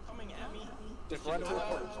 just run to the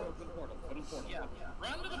portal. Yeah.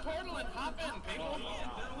 Run to the portal and hop in, people.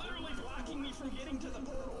 They're literally blocking me from getting to the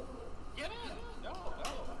portal. Get in. No.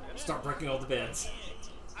 Get in. Start breaking all the beds.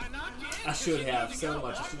 I knocked you in. I should have so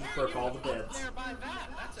much. I should have broke all the beds.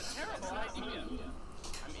 That's a terrible idea.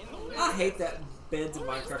 I hate that beds in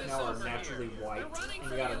Minecraft now are naturally white,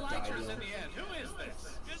 and you gotta dye them. Who is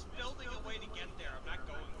this? Just building a way to get there. I'm not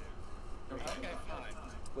going there. Okay, fine.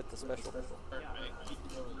 With the special. That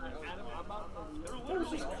was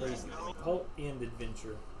just crazy. Whole end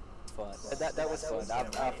adventure. Fun. That was fun.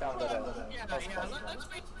 I found that out.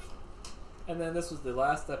 And then this was the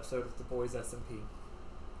last episode of the Boys SMP.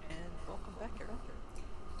 And welcome back, Eric.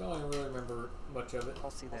 Don't even really remember much of it. I'll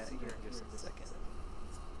see that here in just a second.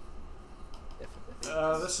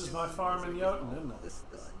 This is my farm in Jotun, isn't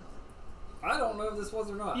it? I don't know if this was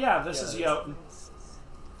or not. Yeah, this is Jotun.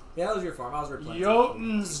 Yeah, that was your farm. I was replaying.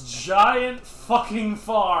 Jotun's giant fucking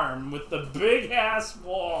farm with the big ass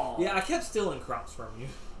wall. Yeah, I kept stealing crops from you.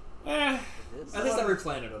 At least I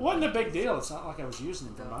replanted them. Wasn't a big deal. It's not like I was using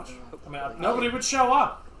them for much. I mean, nobody would show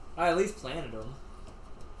up. I at least planted them.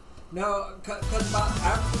 No, because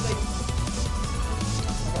after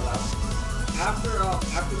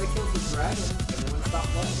they killed the dragon, everyone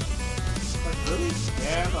stopped playing. Like, really?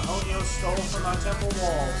 Yeah, the Honyo stole from my temple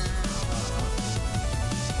walls.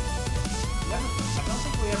 I don't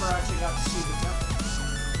think we ever actually got to see the temple.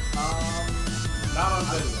 Not on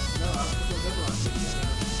video. No, I don't think it was ever on video.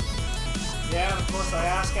 Yeah, and of course I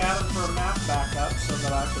asked Adam for a map backup so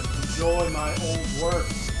that I could enjoy my old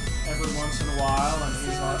work every once in a while, and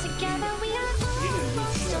he's like, he didn't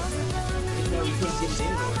give shit. Even though we couldn't get it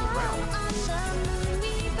anywhere in the round.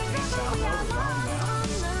 Can't download the wrong map.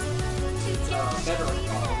 Better if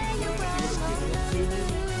you would have given it to me,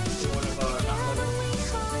 it would have not let it.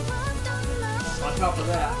 On top of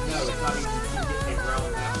that, no, it's not easy to get a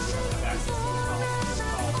ground map if you don't have access to the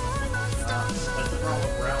column. That's the problem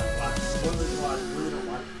with ground. One reason why I really don't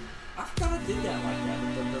like it. I forgot I did that like that.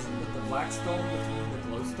 With the black stone between the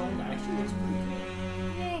glowstone actually looks pretty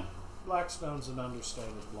good. Yeah, Blackstone's an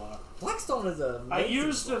understated block. Blackstone is a. I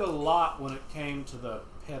used it a lot when it came to the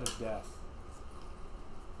Pit of Death.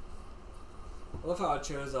 I love how I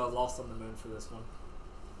chose Lost on the Moon for this one.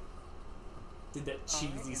 Did that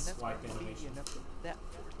cheesy swipe animation. That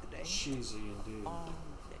for today. Cheesy indeed.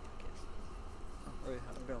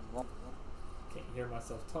 Can't hear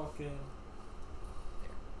myself talking.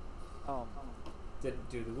 There. Didn't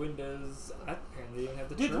do the windows. I apparently didn't have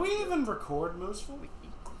the. Did we even record Mooseful?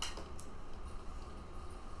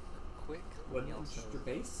 Quick. Wasn't it your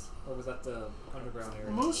base, or was that the underground area?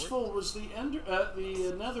 Mooseful was the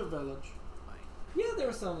Nether Village. Yeah, there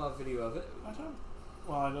was some video of it.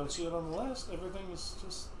 I don't see it on the list. Everything is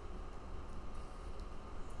just.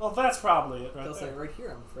 Well, that's probably it, right They'll there. say right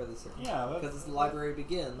here. I'm fairly certain. Yeah, because the library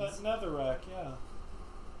begins. That netherrack, yeah.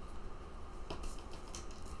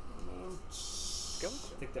 Go.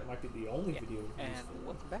 I think that might be the only video. And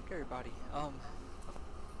welcome back, everybody.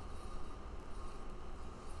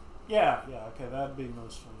 Yeah, okay, that'd be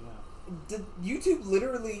most fun. Yeah. Did YouTube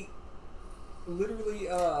literally,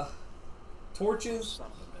 torches,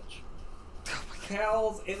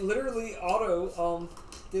 cows? It literally auto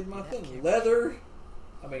did my thing. Leather.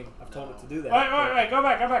 I mean, I've told it to do that. Wait, go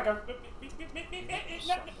back.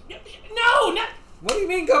 No! What do you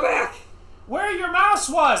mean, go back? Where your mouse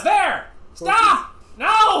was? There! Stop!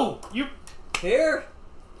 No! You... Here?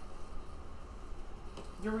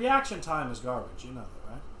 Your reaction time is garbage, you know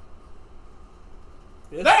that, right?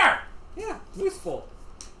 This? There! Yeah, useful.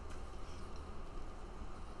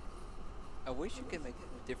 I wish you could make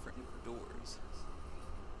different doors.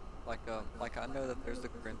 like I know that there's the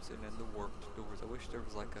crimson and the warped doors. I wish there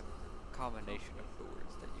was like a combination of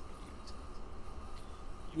doors that you could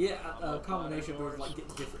use. Yeah, a combination of doors, like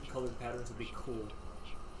getting different colored patterns would be cool.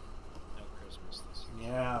 No Christmas this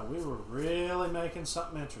year. Yeah, we were really making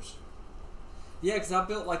something interesting. Yeah, because I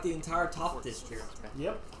built like the entire top district.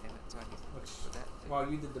 Yep. While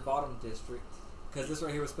you did the bottom district. Because this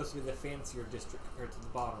right here was supposed to be the fancier district compared to the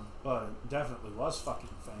bottom. But it definitely was fucking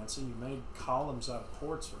fancy. You made columns out of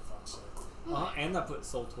quartz, for fuck's sake. And I put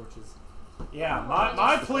soul torches. Yeah,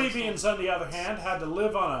 my plebeians, on the other hand, had to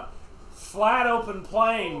live on a flat open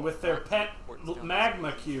plain with their pet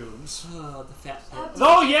magma cubes. Oh, the fat pit.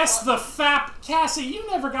 Oh, yes, the fat... Cassie, you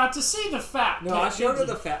never got to see the fat pit. No, I showed her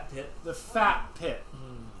the fat pit. The fat pit.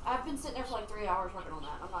 I've been sitting there for like 3 hours working on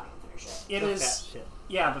that. I'm not even finished It yet. is...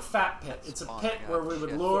 Yeah, the fat pit. It's a pit where we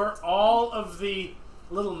would lure all of the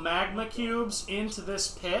little magma cubes into this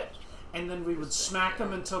pit, and then we would smack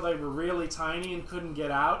them until they were really tiny and couldn't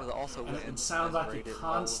get out. And it would sound like a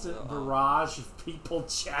constant barrage of people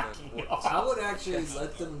jacking off. I would actually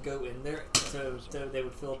let them go in there so they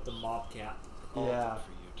would fill up the mob cap. Yeah.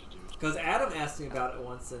 Because Adam asked me about it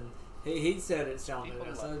once, and he said it's challenging.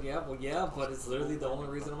 I said, yeah, but it's literally the only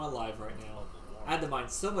reason I'm alive right now. I had to mine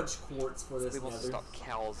so much quartz for this nether. Stop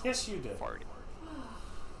cows. Yes, you did.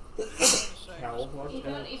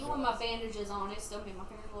 Even with my bandages on, it still made my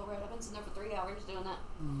fingers a little red. I've been sitting there for 3 hours doing that.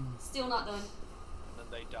 Still not done. And then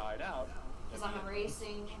they died out. Because I'm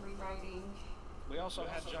erasing, rewriting. We also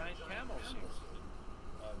had giant camels here,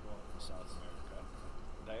 north and South America.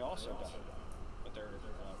 They also died, but their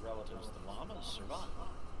relatives, the llamas, survived.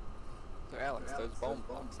 So Alex, those bone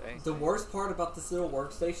blocks, eh? The worst part about this little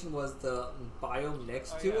workstation was the biome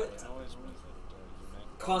next to it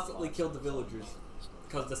constantly killed the villagers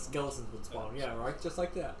because the skeletons would spawn. Yeah, right? Just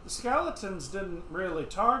like that. The skeletons didn't really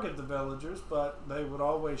target the villagers, but they would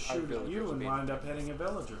always shoot at you and wind up hitting a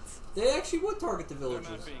villager. They actually would target the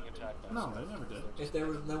villagers. No, they never did. If there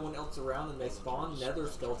was no one else around and they spawned, nether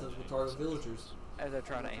skeletons would target villagers. As they're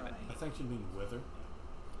trying to aim it. I think you mean wither.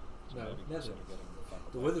 No, nether.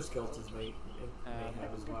 The wither skeletons may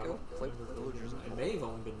have as well. It may have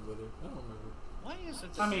only been wither. I don't remember. Why is it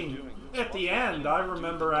I mean, at the end, I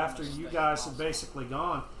remember after you guys had basically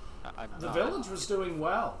gone, the village was doing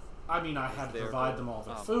well. I mean, I had to provide them all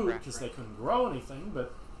their food because they couldn't grow anything,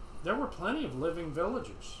 but there were plenty of living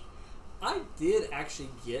villagers. I did actually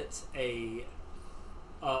get a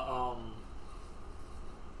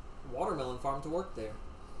watermelon farm to work there.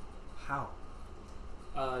 How?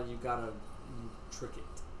 You gotta trick it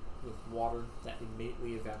with water that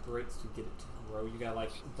immediately evaporates to get it to grow. You gotta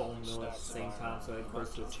like bone mill at the same time so it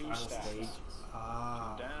grows to its final stage.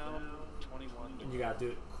 Ah. Down 21. And you gotta do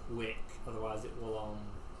it quick, otherwise it will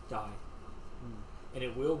die. And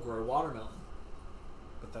it will grow watermelon.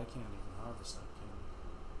 But they can't even harvest that, can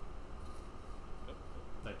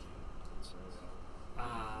they? They can't.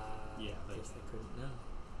 Yeah, they guess they couldn't. No.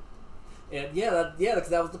 And yeah, because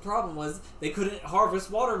that was the problem, was they couldn't harvest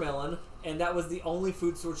watermelon, and that was the only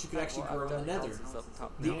food source you could actually grow in the nether.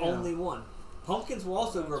 The only one. Pumpkins will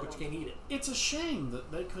also grow, but you can't eat it. It's a shame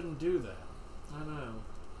that they couldn't do that. I know.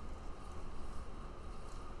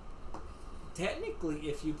 Technically,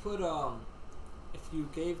 if you put if you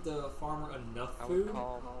gave the farmer enough food,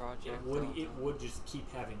 it would just keep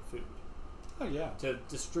having food. Oh yeah. To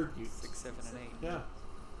distribute 6, 7, and 8. Yeah.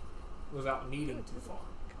 Without needing to farm.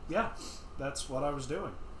 Yeah, that's what I was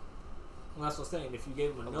doing. Well, that's what I'm saying. If you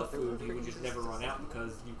gave him enough food, he would just never run out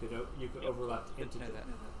because you could overlap into it.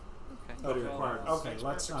 But it required. Okay,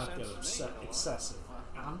 let's not get excessive.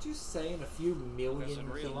 I'm just saying a few million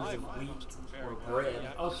things of wheat or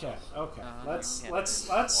bread. Okay.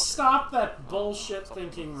 Let's stop that bullshit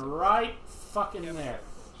thinking right fucking there.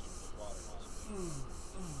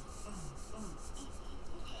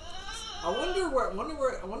 I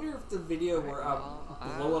wonder if the video where I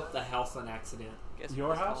blow up the house on accident.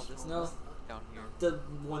 Your house? No. Down here. The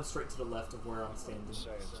one straight to the left of where I'm standing.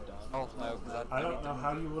 Oh no, I don't know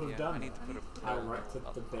how you would have done it. I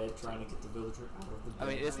right-clicked the bed trying to get the villager out of the bed. I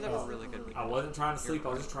mean, it's never really good. I wasn't trying to sleep. I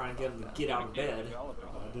was just trying to get him to get out of bed.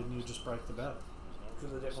 Why didn't you just break the bed?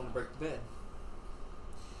 Because I didn't want to break the bed.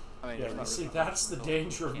 I mean, yeah, you see, that's the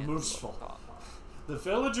danger of Mooseful. The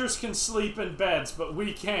villagers can sleep in beds, but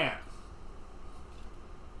we can't.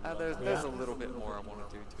 There's a little bit more I want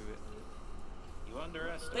to do to it. You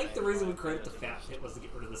underestimate. I think the reason we created the fat pit was to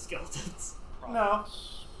get rid of the skeletons. No.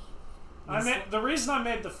 The reason I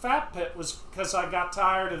made the fat pit was because I got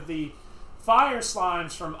tired of the fire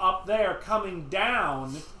slimes from up there coming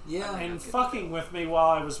down and fucking with me while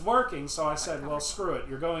I was working, so I said, well, screw it,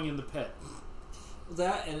 you're going in the pit.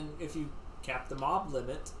 That, and if you cap the mob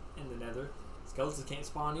limit in the Nether. Skeletons can't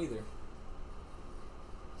spawn either.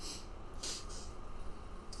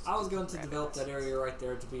 I was going to develop that area right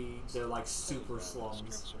there to be the like super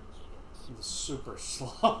slums. The super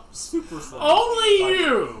slums. Super slums.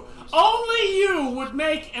 Only you would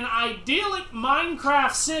make an idyllic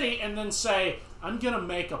Minecraft city and then say, I'm gonna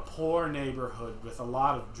make a poor neighborhood with a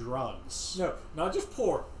lot of drugs. No, not just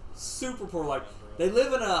poor. Super poor. Like, they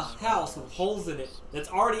live in a house with holes in it that's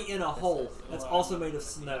already in a hole that's also made of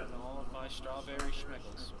snow.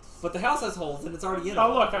 But the house has holes and it's already in a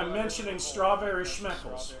hole. Oh look, I'm mentioning strawberry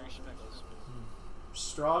schmeckles.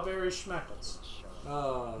 Strawberry schmeckles.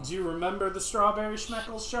 Do you remember the strawberry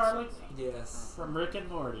schmeckles, Charlie? Yes. From Rick and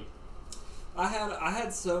Morty. I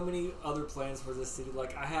had so many other plans for this city.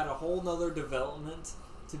 Like, I had a whole nother development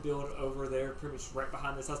to build over there, pretty much right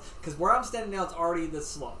behind this house. Because where I'm standing now, it's already the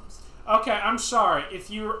slums. Okay, I'm sorry.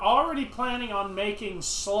 If you're already planning on making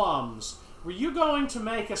slums, were you going to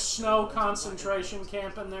make a snow concentration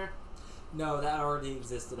camp in there? No, that already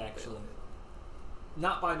existed, actually.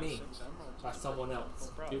 Not by me. By someone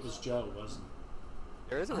else. It was Joe, wasn't it?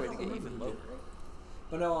 There is a way to get even lower.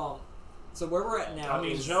 But no, so where we're at now I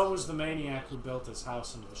mean, Joe was the maniac who built his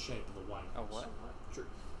house into the shape of the White House. Oh, what? True.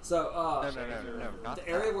 So, No, not the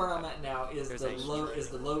area where I'm at now is the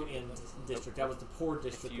low end district. That was the poor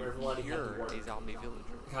district where everybody had to work. A zombie villager.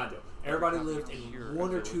 Kind of. Everybody lived in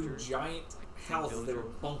one or two giant houses that were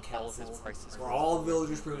bunk houses, where all the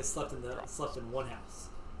villagers pretty much slept in one house.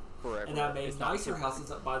 Forever. And I made nicer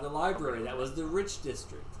houses up by the library. That was the rich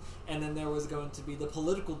district. And then there was going to be the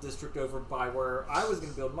political district over by where I was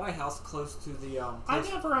going to build my house close to the... I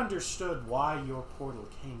never understood why your portal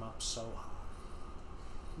came up so high.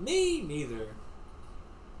 Me neither.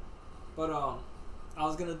 But I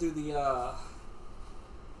was going to do the...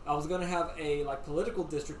 I was going to have a political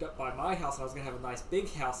district up by my house, and I was going to have a nice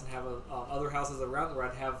big house and have other houses around where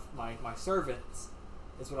I'd have my servants.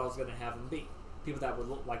 Is what I was going to have them be. People that would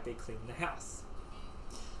look like they cleaned the house.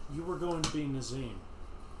 You were going to be Nazim.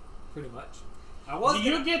 Pretty much. Do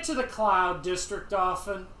you get to the Cloud District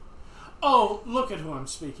often? Oh, look at who I'm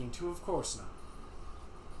speaking to. Of course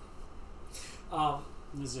not.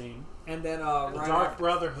 Nazim. And then the Dark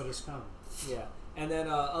Brotherhood is coming. Yeah. And then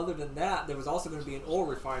other than that, there was also going to be an oil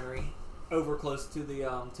refinery over close to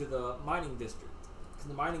the mining district.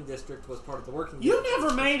 The mining district was part of the working district. You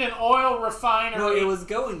never made an oil refinery. No, it was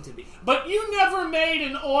going to be. But you never made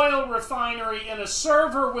an oil refinery in a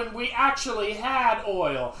server when we actually had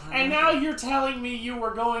oil. And now you're telling me you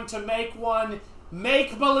were going to make one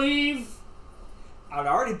make-believe? I'd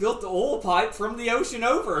already built the oil pipe from the ocean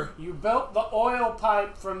over. You built the oil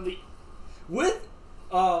pipe from the...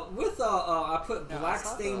 I put black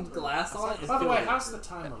stained glass on it. By the way, how's the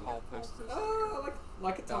timer?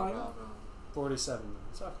 Like a time. 47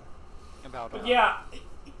 minutes, okay. But yeah,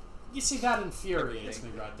 you see, that infuriates me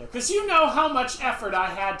right there. Because you know how much effort I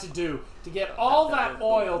had to do to get all that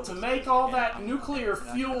oil to make all that nuclear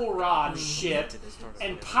fuel rod shit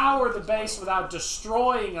and power the base without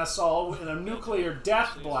destroying us all in a nuclear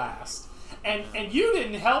death blast. And you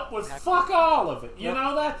didn't help with fuck all of it. You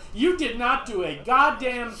know that? You did not do a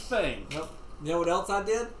goddamn thing. Nope. You know what else I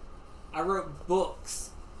did? I wrote books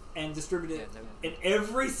and distributed in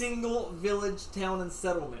every single village, town, and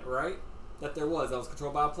settlement, right? That there was. That was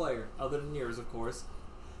controlled by a player, other than yours, of course.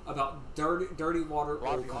 About dirty water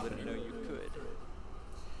oil company. Didn't know you could.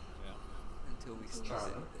 Yeah. Until we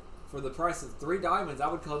started. For the price of 3 diamonds, I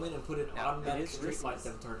would come in and put in automatic street lights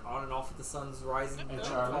that would turn on and off with the sun's rising and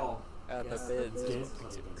fall. The beds.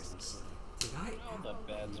 Did I?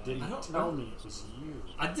 You didn't tell me it was you.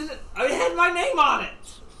 I didn't. I had my name on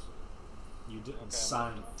it. You didn't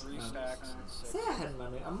sign it. 3 stacks. Say I had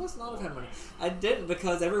money. I must not have had money. I didn't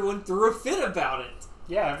because everyone threw a fit about it.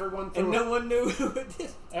 Yeah, everyone threw. And no one knew who it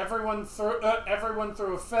did. Everyone threw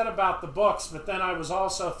a fit about the books, but then I was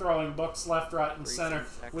also throwing books left, right, and center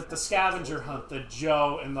with the scavenger hunt that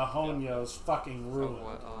Joe and the Honyos fucking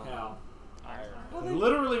ruined. How? They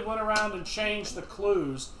literally went around and changed the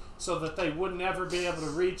clues so that they would never be able to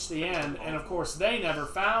reach the end, and of course they never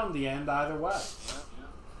found the end either way.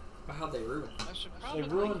 How'd they ruin it? They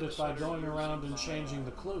ruined it by going around and changing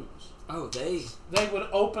the clues. Oh, they would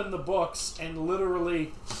open the books and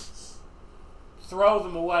literally throw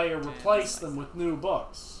them away or replace them with new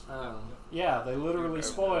books. Oh. Yeah, they literally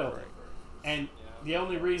spoiled it. And the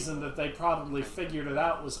only reason that they probably figured it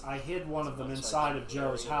out was I hid one of them inside of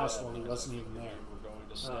Joe's house when he wasn't even there.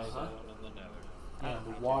 Yeah,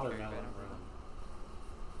 the watermelon room.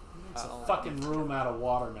 It's a fucking room out of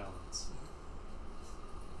watermelons.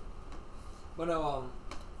 But no,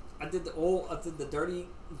 I did the dirty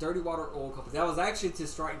dirty water oil company. That was actually to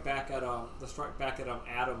strike back at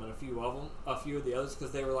Adam and a few of the others,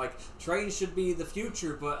 because they were like, trains should be the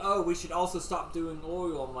future, but oh, we should also stop doing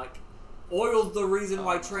oil. I'm like, oil's the reason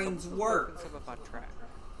why trains work. Some of my track.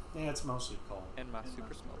 Yeah, it's mostly coal. And my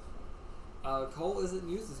super smoke. Coal isn't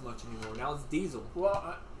used as much anymore. Now it's diesel.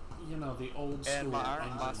 Well, you know, the old school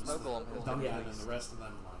engines, Duncan and the rest of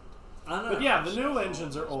them liked. I know. But yeah, the new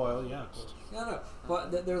engines are oil. Yeah, of course. I know.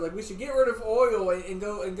 But they're like, we should get rid of oil and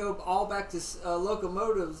go all back to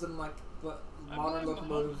locomotives. And I'm like, but modern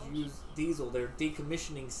locomotives use diesel. They're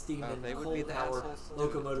decommissioning steam and coal power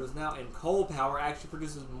locomotives now, and coal power actually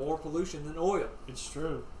produces more pollution than oil. It's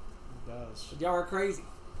true. It does. But y'all are crazy.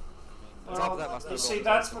 Well, you see,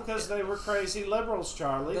 that's because they were crazy liberals,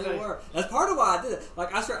 Charlie. They were. That's part of why I did it.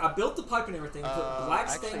 Like, I built the pipe and everything, put black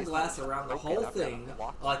stained glass around the whole thing,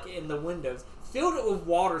 like in the windows, filled it with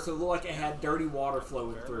water so it looked like it had dirty water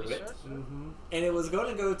flowing through it. Mm-hmm. And it was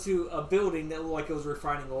going to go to a building that looked like it was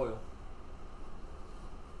refining oil.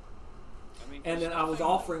 And then I was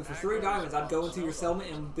offering for 3 diamonds, I'd go into your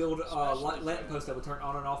settlement and build a lamp post that would turn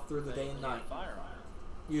on and off through the day and night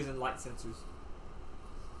using light sensors.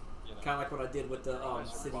 Kind of like what I did with the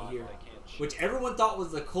city here, which everyone thought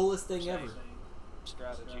was the coolest thing ever.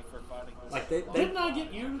 Strategy for fighting. Like didn't I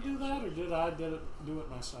get you to do that, or did I do it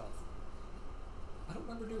myself? I don't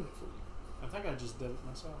remember doing it for you. I think I just did it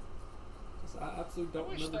myself. I absolutely don't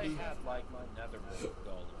remember doing it. I wish they had like my nether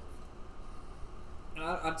gold.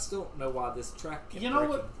 I still don't know why this track kept You know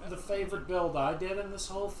breaking. what the favorite build I did in this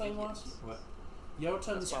whole thing was? What?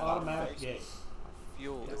 Jotun's automatic gate.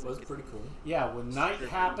 It was pretty cool. Yeah, when night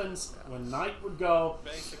happens, when night would go,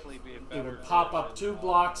 basically be it would pop up 2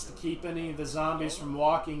 blocks to keep any of the zombies from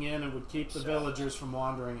walking in and would keep the villagers from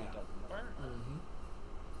wandering out. Mm-hmm.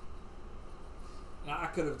 Now, I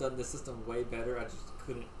could have done the system way better. I just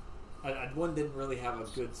couldn't. One didn't really have a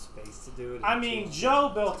good space to do it. I mean, Joe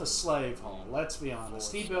built a slave hall. Let's be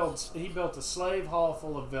honest. He built a slave hall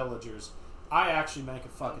full of villagers. I actually make a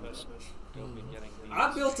fucking village.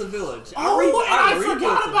 I built a village. I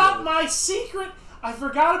forgot about my secret. I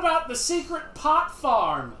forgot about the secret pot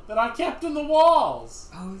farm that I kept in the walls.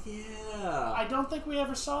 Oh yeah. I don't think we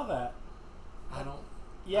ever saw that. I don't.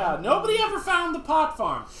 Yeah, nobody ever found the pot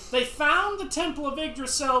farm. They found the Temple of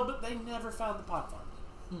Yggdrasil, but they never found the pot farm.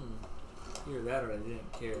 Either that or they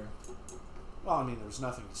didn't care. Well, I mean, there was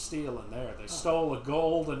nothing to steal in there. They stole a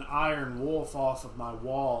gold and iron wolf off of my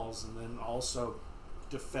walls, and then also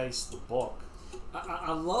defaced the book.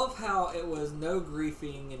 I love how it was no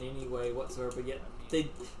griefing in any way whatsoever, but yet they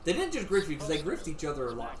didn't just grief you, because they griefed each other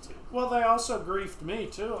a lot too. Well, they also griefed me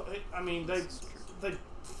too. I mean, they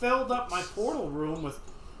filled up my portal room with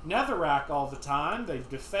netherrack all the time. They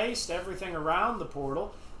defaced everything around the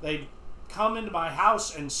portal. They'd come into my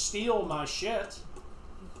house and steal my shit.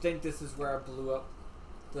 Think this is where I blew up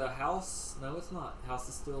the house? No, it's not. The house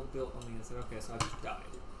is still built on the inside. Okay, so I just died.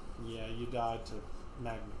 Yeah, you died to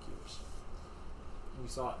magma cubes. We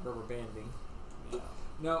saw it rubber banding. Yeah.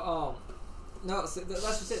 No, so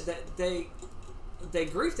that's just it. They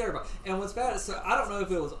griefed everybody. And what's bad is, so I don't know if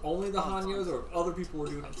it was only the Hanyos or if other people were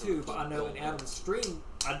doing it too, but I know in Adam's stream,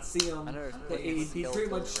 I'd see him. He pretty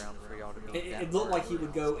much. It looked like he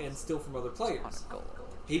would go and steal from other players.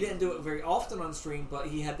 He didn't do it very often on stream, but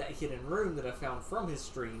he had that hidden room that I found from his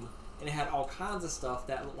stream, and it had all kinds of stuff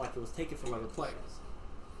that looked like it was taken from other players.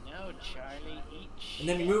 No, Charlie, eat shit. And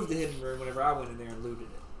then he moved the hidden room whenever I went in there and looted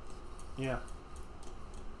it. Yeah.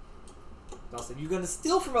 I said, you're going to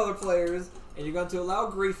steal from other players, and you're going to allow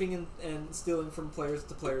griefing and stealing from players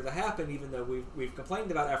to players to happen, even though we've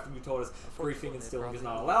complained about it after you told us griefing and stealing is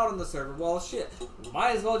not allowed on the server. Well, shit,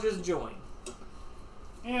 might as well just join.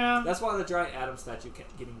 Yeah. That's why the giant Adam statue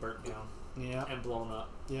kept getting burnt down. Yeah. And blown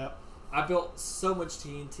up. Yep. I built so much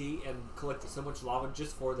TNT and collected so much lava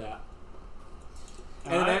just for that.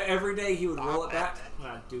 And every day he would roll it back, and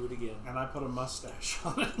I'd do it again. And I put a mustache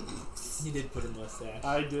on it. You did put a mustache.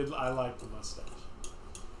 I did. I liked the mustache.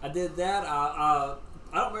 I did that. I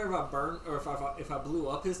don't remember if I burned or if I blew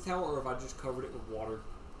up his tower or if I just covered it with water.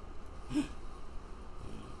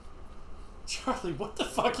 Charlie, what the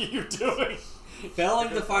fuck are you doing? Failing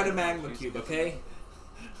to fight a magma cube, okay?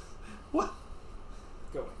 What?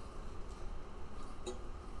 Go away.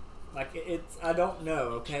 Like, it's... I don't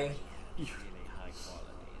know, okay? Really high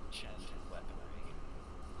quality enchanted weaponry.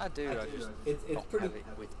 I do. I just it's pretty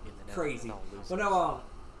crazy. Well, no,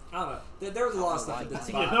 I don't know. There was a lot of stuff I did.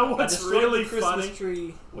 You know what's really funny?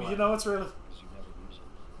 Tree. Well, you know what's really...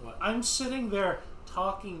 What? I'm sitting there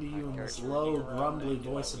talking to you in this low, grumbly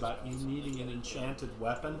voice about you needing an enchanted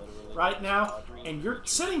weapon right now, and you're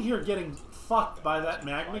sitting here getting fucked by that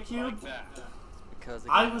magma cube. Because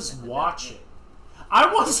I was watching.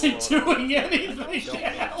 I wasn't doing anything.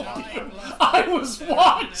 I was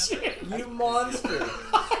watching. You monster.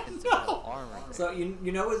 armor. So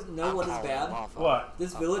you know what is bad? What?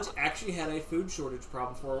 This village actually had a food shortage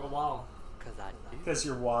problem for a while. Because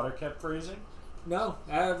your water kept freezing? No,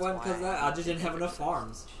 it wasn't because of that. I just didn't have enough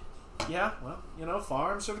farms. Yeah, well, you know,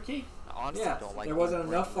 farms are the key. Yeah, there wasn't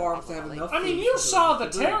enough farms to have enough. I mean, you saw the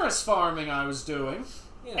terrace farming I was doing.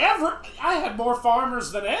 Yeah. I had more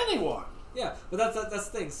farmers than anyone. Yeah, but that's the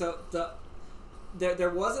thing. So there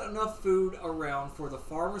wasn't enough food around for the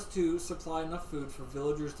farmers to supply enough food for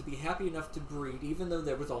villagers to be happy enough to breed, even though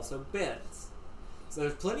there was also beds. So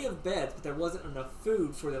there's plenty of beds, but there wasn't enough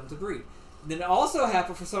food for them to breed. And then it also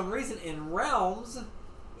happened for some reason in realms.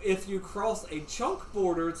 If you cross a chunk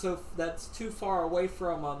border, so that's too far away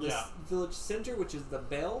from this village center, which is the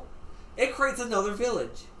bell, it creates another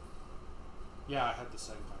village. Yeah, I had the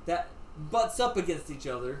same thing. That butts up against each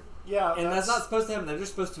other. Yeah, and that's not supposed to happen. They're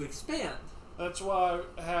just supposed to expand. That's why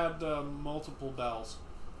I had multiple bells.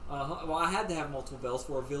 Well, I had to have multiple bells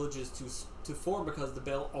for villages to form because the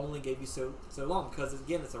bell only gave you so long. Because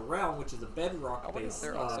again, it's a realm, which is a bedrock-based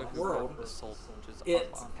world.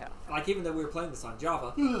 Like even though we were playing this on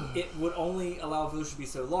Java, it would only allow villages to be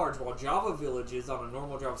so large. While Java villages on a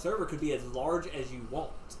normal Java server could be as large as you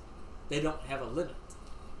want. They don't have a limit,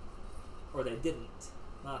 or they didn't.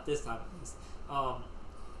 Not this time at least.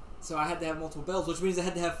 So I had to have multiple bells, which means I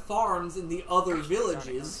had to have farms in the other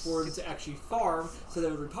villages for them to actually farm, so they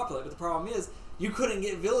would repopulate. But the problem is, you couldn't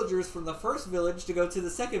get villagers from the first village to go to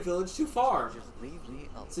the second village to farm.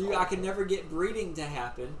 So I could never get breeding to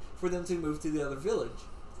happen for them to move to the other village.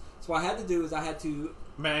 So what I had to do is I had to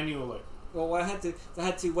manually. Well, what I had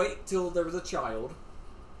to wait till there was a child,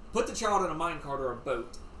 put the child in a minecart or a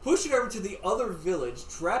boat, push it over to the other village,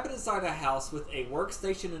 trap it inside a house with a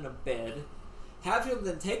workstation and a bed. Have him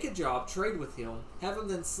then take a job, trade with him, have him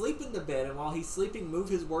then sleep in the bed, and while he's sleeping, move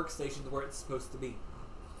his workstation to where it's supposed to be.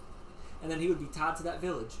 And then he would be tied to that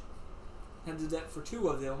village. And do that for 2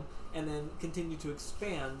 of them, and then continue to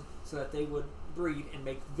expand so that they would breed and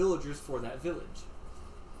make villagers for that village.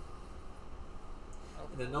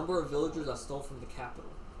 And the number of villagers I stole from the capital,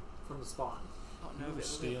 from the spawn. You were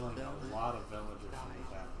stealing a lot of villagers from the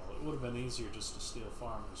capital. It would have been easier just to steal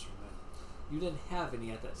farmers from them. You didn't have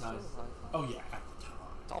any at that time. Oh yeah, at the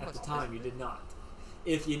time. At the time, you did not.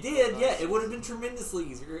 If you did, yeah, it would have been tremendously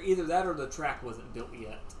easier. Either that or the track wasn't built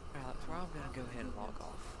yet. That's where I'm gonna go ahead and log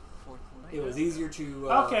off. It was easier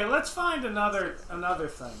to. Okay, let's find another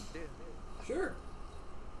thing. Sure.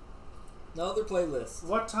 Another playlist.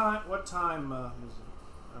 What time? Is it?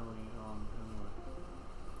 Are we on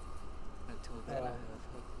anyway?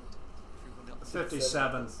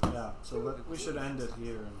 57. Yeah. So we should end it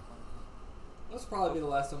here. That's probably be the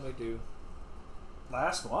last one we do.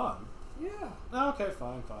 Last one? Yeah. Okay,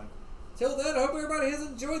 fine. Till then, I hope everybody has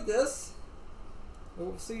enjoyed this.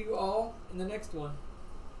 We'll see you all in the next one.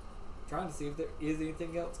 I'm trying to see if there is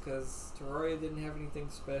anything else, because Terraria didn't have anything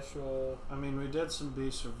special. I mean, we did some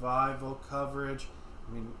bee survival coverage.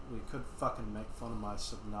 I mean, we could fucking make fun of my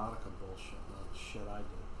Subnautica bullshit. All the shit I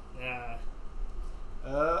did. Yeah.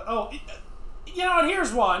 You know what?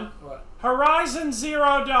 Here's one. What? Horizon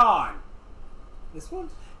Zero Dawn. This one?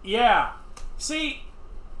 Yeah. See,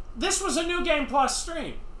 this was a New Game Plus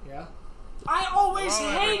stream. Yeah. I always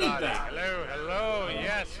Hello, hated everybody. that. Hello,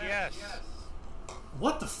 yes.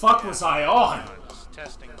 What the fuck was I on? Just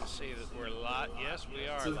testing to see that we're live. Yes, we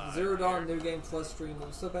are So live. Zero Dawn New Game Plus stream. What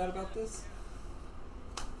was so bad about this?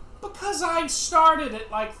 Because I started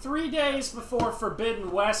it like 3 days before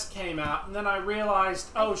Forbidden West came out, and then I realized,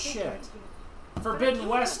 oh shit, Forbidden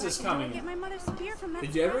West is coming.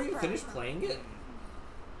 Did you ever even finish playing it?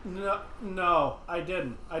 No, I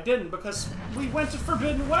didn't. Because we went to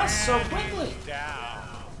Forbidden West so quickly.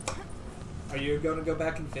 Are you going to go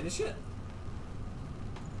back and finish it?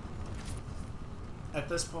 At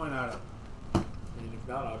this point, I don't. And if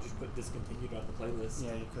not, I'll just put discontinued on the playlist.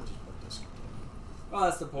 Yeah, you could just put discontinued. Well,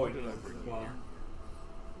 that's the point of it. Well,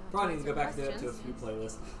 probably need to go back to a few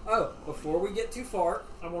playlists. Oh, before we get too far,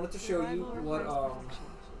 I wanted to show you what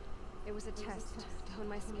It was a test to hone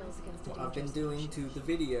my skills against what I've been doing to the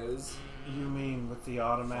videos. You mean with the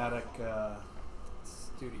automatic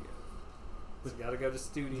studio? So you gotta go to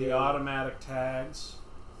studio. The automatic tags.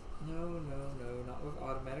 No, not with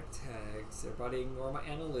automatic tags. Everybody ignore my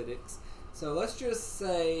analytics. So let's just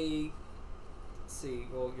say, let's see,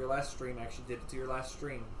 well, your last stream actually did it to your last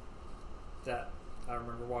stream. That I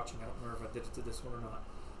remember watching. I don't remember if I did it to this one or not.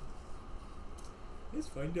 Let's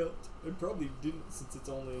find out. I probably didn't, since it's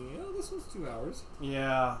only, this one's 2 hours.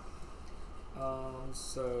 Yeah.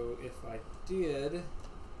 So if I did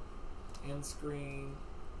end screen,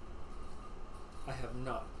 I have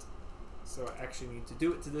not. So I actually need to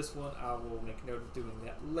do it to this one. I will make note of doing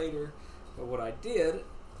that later. But what I did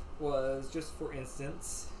was, just for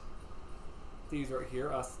instance, these right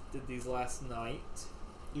here. I did these last night.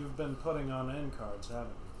 You've been putting on end cards,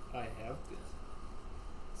 haven't you? I have been.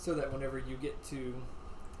 So that whenever you get to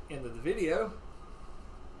end of the video,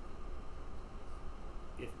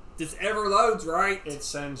 if this ever loads right, it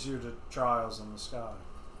sends you to Trials in the Sky.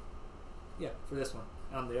 Yeah, for this one.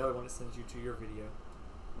 On the other one, it sends you to your video.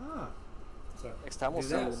 Ah. So next time we'll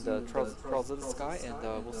see you in the Trials of the Sky, and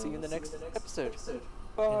we'll see you in the next episode.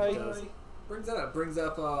 Bye. Brings that up. Brings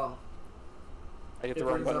up. I hit the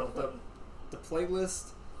wrong button. The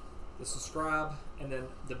playlist, the subscribe, and then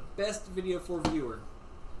the best video for viewer.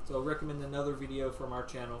 So I'll recommend another video from our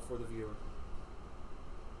channel for the viewer,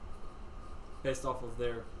 based off of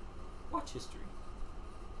their watch history.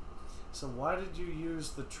 So why did you use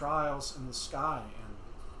the Trials in the Sky? And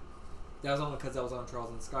that was only because I was on Trials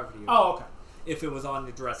in the Sky video. Oh, okay. If it was on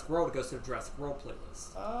the Jurassic World, it goes to the Jurassic World playlist.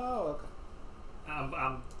 Oh, okay.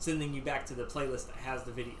 I'm sending you back to the playlist that has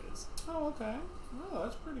the videos. Oh, okay. Oh,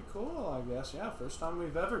 that's pretty cool, I guess. Yeah, first time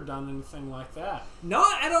we've ever done anything like that.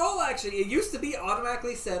 Not at all, actually. It used to be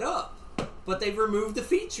automatically set up, but they removed the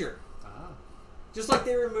feature. Ah. Just like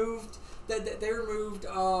they removed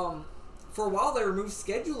for a while they removed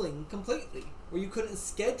scheduling completely, where you couldn't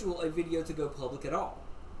schedule a video to go public at all.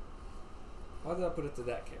 Why did I put it to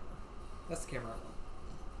that camera? That's the camera I want.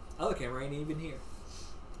 Other camera ain't even here.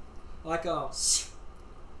 Like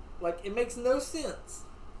it makes no sense.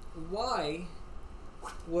 Why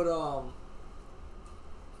would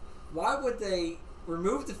they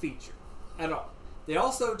remove the feature at all? They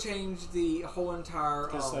also changed the whole entire...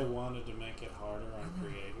 Because they wanted to make it harder on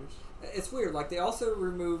creators. It's weird. Like, they also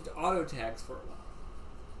removed auto tags for a while.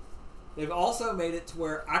 They've also made it to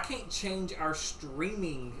where I can't change our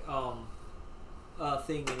streaming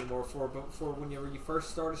thing anymore for whenever you first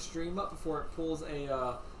start a stream up, before it pulls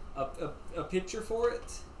a picture for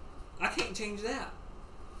it. I can't change that.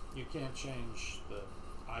 You can't change the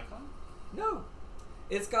icon? No.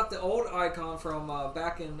 It's got the old icon from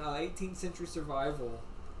back in 18th Century Survival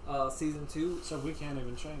Season 2. So we can't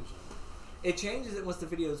even change it. It changes it once the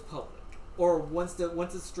video is public. Or once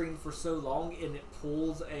it's streamed for so long and it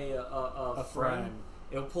pulls a frame.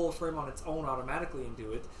 It'll pull a frame on its own automatically and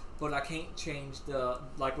do it. But I can't change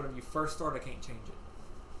whenever you first start, I can't change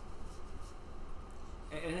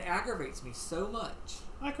it. And it aggravates me so much.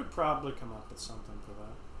 I could probably come up with something for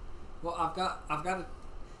that. Well, I've got to.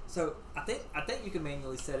 So I think you can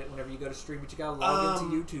manually set it whenever you go to stream, but you gotta log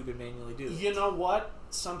into YouTube and manually do it. You know what?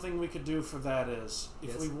 Something we could do for that is,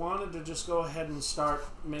 if we wanted to just go ahead and start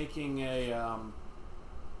making a.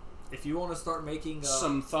 If you want to start making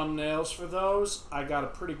some thumbnails for those, I got a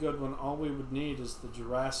pretty good one. All we would need is the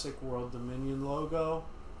Jurassic World Dominion logo,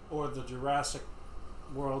 or the Jurassic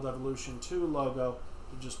World Evolution 2 logo,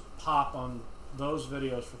 to just pop on those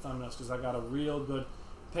videos for thumbnails, because I got a real good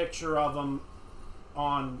picture of them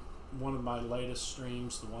on one of my latest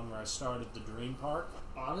streams, the one where I started the Dream Park.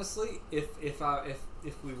 Honestly, if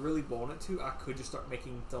we really wanted to, I could just start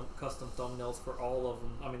making custom thumbnails for all of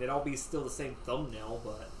them. I mean, it'd all be still the same thumbnail,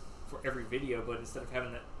 but for every video. But instead of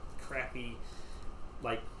having that crappy,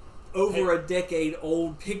 like, over a decade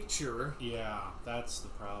old picture. Yeah, that's the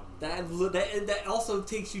problem. That also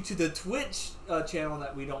takes you to the Twitch channel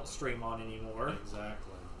that we don't stream on anymore.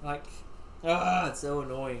 Exactly. Like, it's so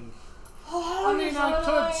annoying. I mean,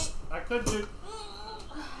 I could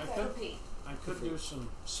do some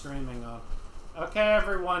streaming on. Okay,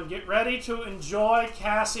 everyone, get ready to enjoy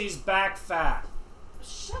Cassie's back fat.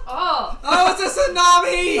 Shut up! Oh, it's a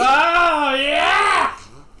tsunami! Oh yeah!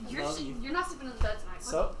 You're not sleeping in the bed tonight.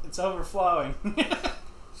 So it's overflowing.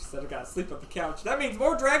 She said I gotta sleep on the couch. That means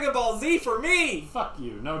more Dragon Ball Z for me. Fuck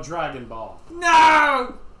you! No Dragon Ball.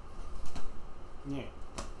 No. Yeah.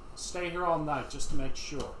 Stay here all night just to make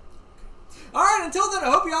sure. Alright, until then, I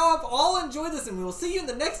hope you all have all enjoyed this, and we will see you in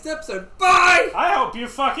the next episode. Bye! I hope you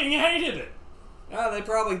fucking hated it! They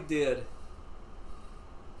probably did.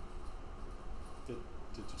 Did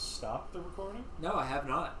you stop the recording? No, I have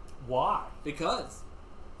not. Why? Because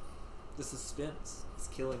the suspense is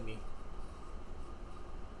killing me.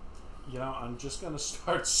 You know, I'm just going to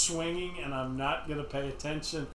start swinging, and I'm not going to pay attention